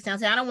chopsticks down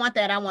and said, I don't want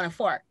that, I want a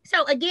fork.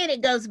 So again,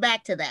 it goes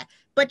back to that.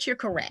 But you're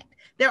correct.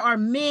 There are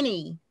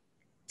many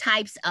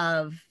types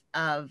of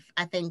I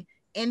think,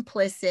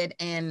 implicit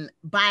and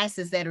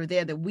biases that are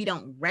there that we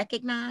don't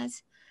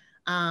recognize.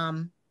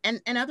 And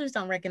others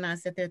don't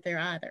recognize that they're there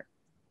either.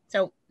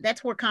 So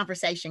that's where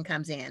conversation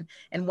comes in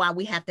and why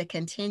we have to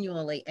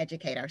continually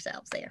educate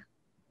ourselves there.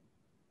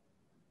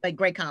 But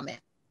great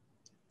comment.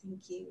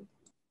 Thank you.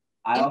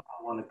 I also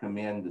want to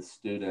commend the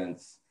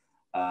students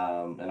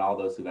and all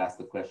those who've asked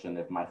the question,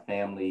 if my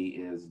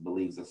family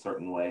believes a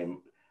certain way,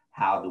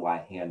 how do I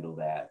handle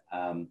that?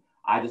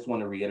 I just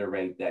want to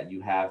reiterate that you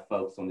have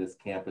folks on this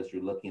campus,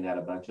 you're looking at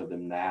a bunch of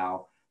them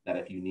now, that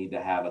if you need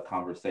to have a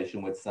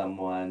conversation with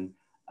someone,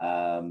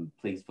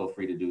 please feel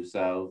free to do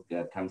so.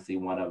 Come see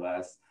one of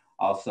us.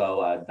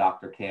 Also,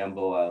 Dr.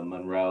 Campbell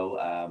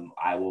Monroe,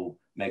 I will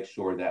make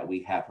sure that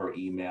we have her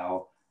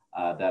email,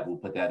 that we'll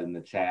put that in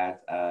the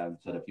chat, so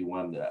that if you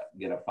want to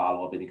get a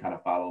follow-up, any kind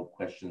of follow-up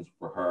questions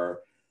for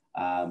her.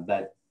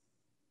 But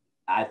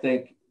I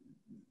think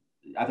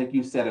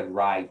you said it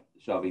right,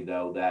 Shelby,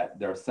 though, that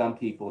there are some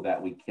people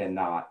that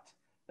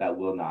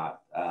will not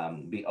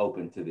be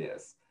open to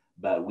this,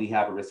 but we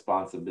have a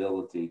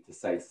responsibility to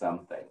say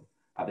something.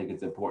 I think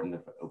it's important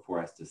for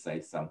us to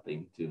say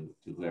something to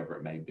whoever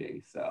it may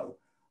be. So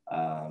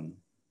I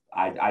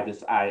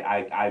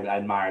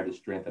admire the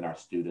strength in our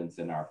students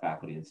and our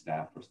faculty and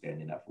staff for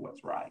standing up for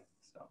what's right.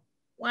 So.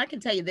 Well, I can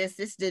tell you this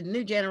is the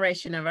new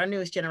generation of our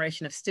newest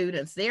generation of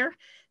students. They're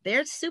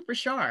super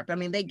sharp. I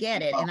mean, they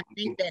get it. And I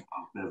think that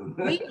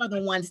we are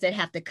the ones that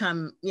have to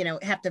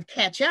have to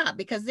catch up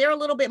because they're a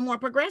little bit more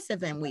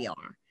progressive than we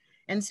are.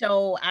 And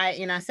so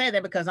I say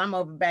that because I'm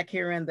over back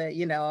here in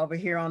the, over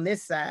here on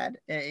this side,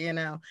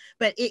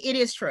 but it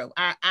is true.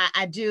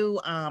 I do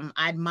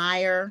I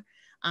admire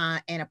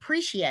and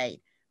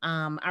appreciate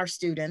our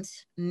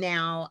students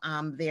now.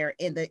 They're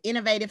in the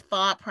innovative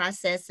thought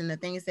process and the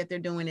things that they're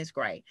doing is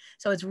great.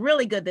 So it's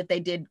really good that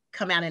they did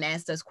come out and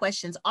ask those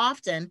questions.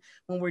 Often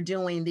when we're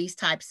doing these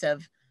types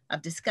of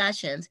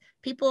discussions,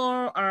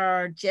 people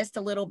are just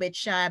a little bit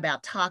shy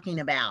about talking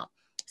about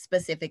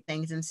specific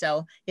things. And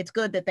so it's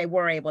good that they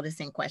were able to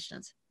send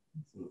questions.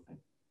 Absolutely.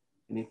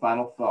 Any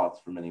final thoughts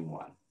from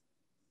anyone?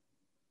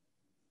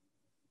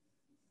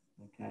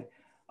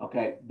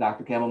 Okay,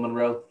 Dr. Campbell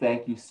Monroe,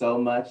 thank you so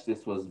much.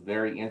 This was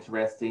very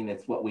interesting.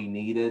 It's what we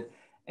needed.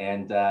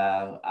 And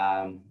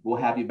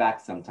we'll have you back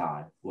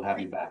sometime. We'll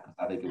have you back.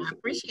 I think it was. I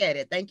appreciate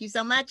it. Thank you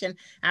so much. And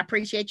I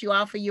appreciate you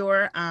all for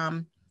your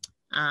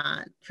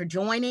for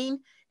joining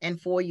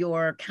and for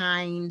your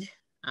kind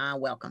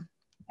welcome.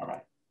 All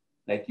right.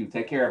 Thank you.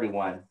 Take care,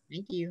 everyone.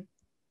 Thank you.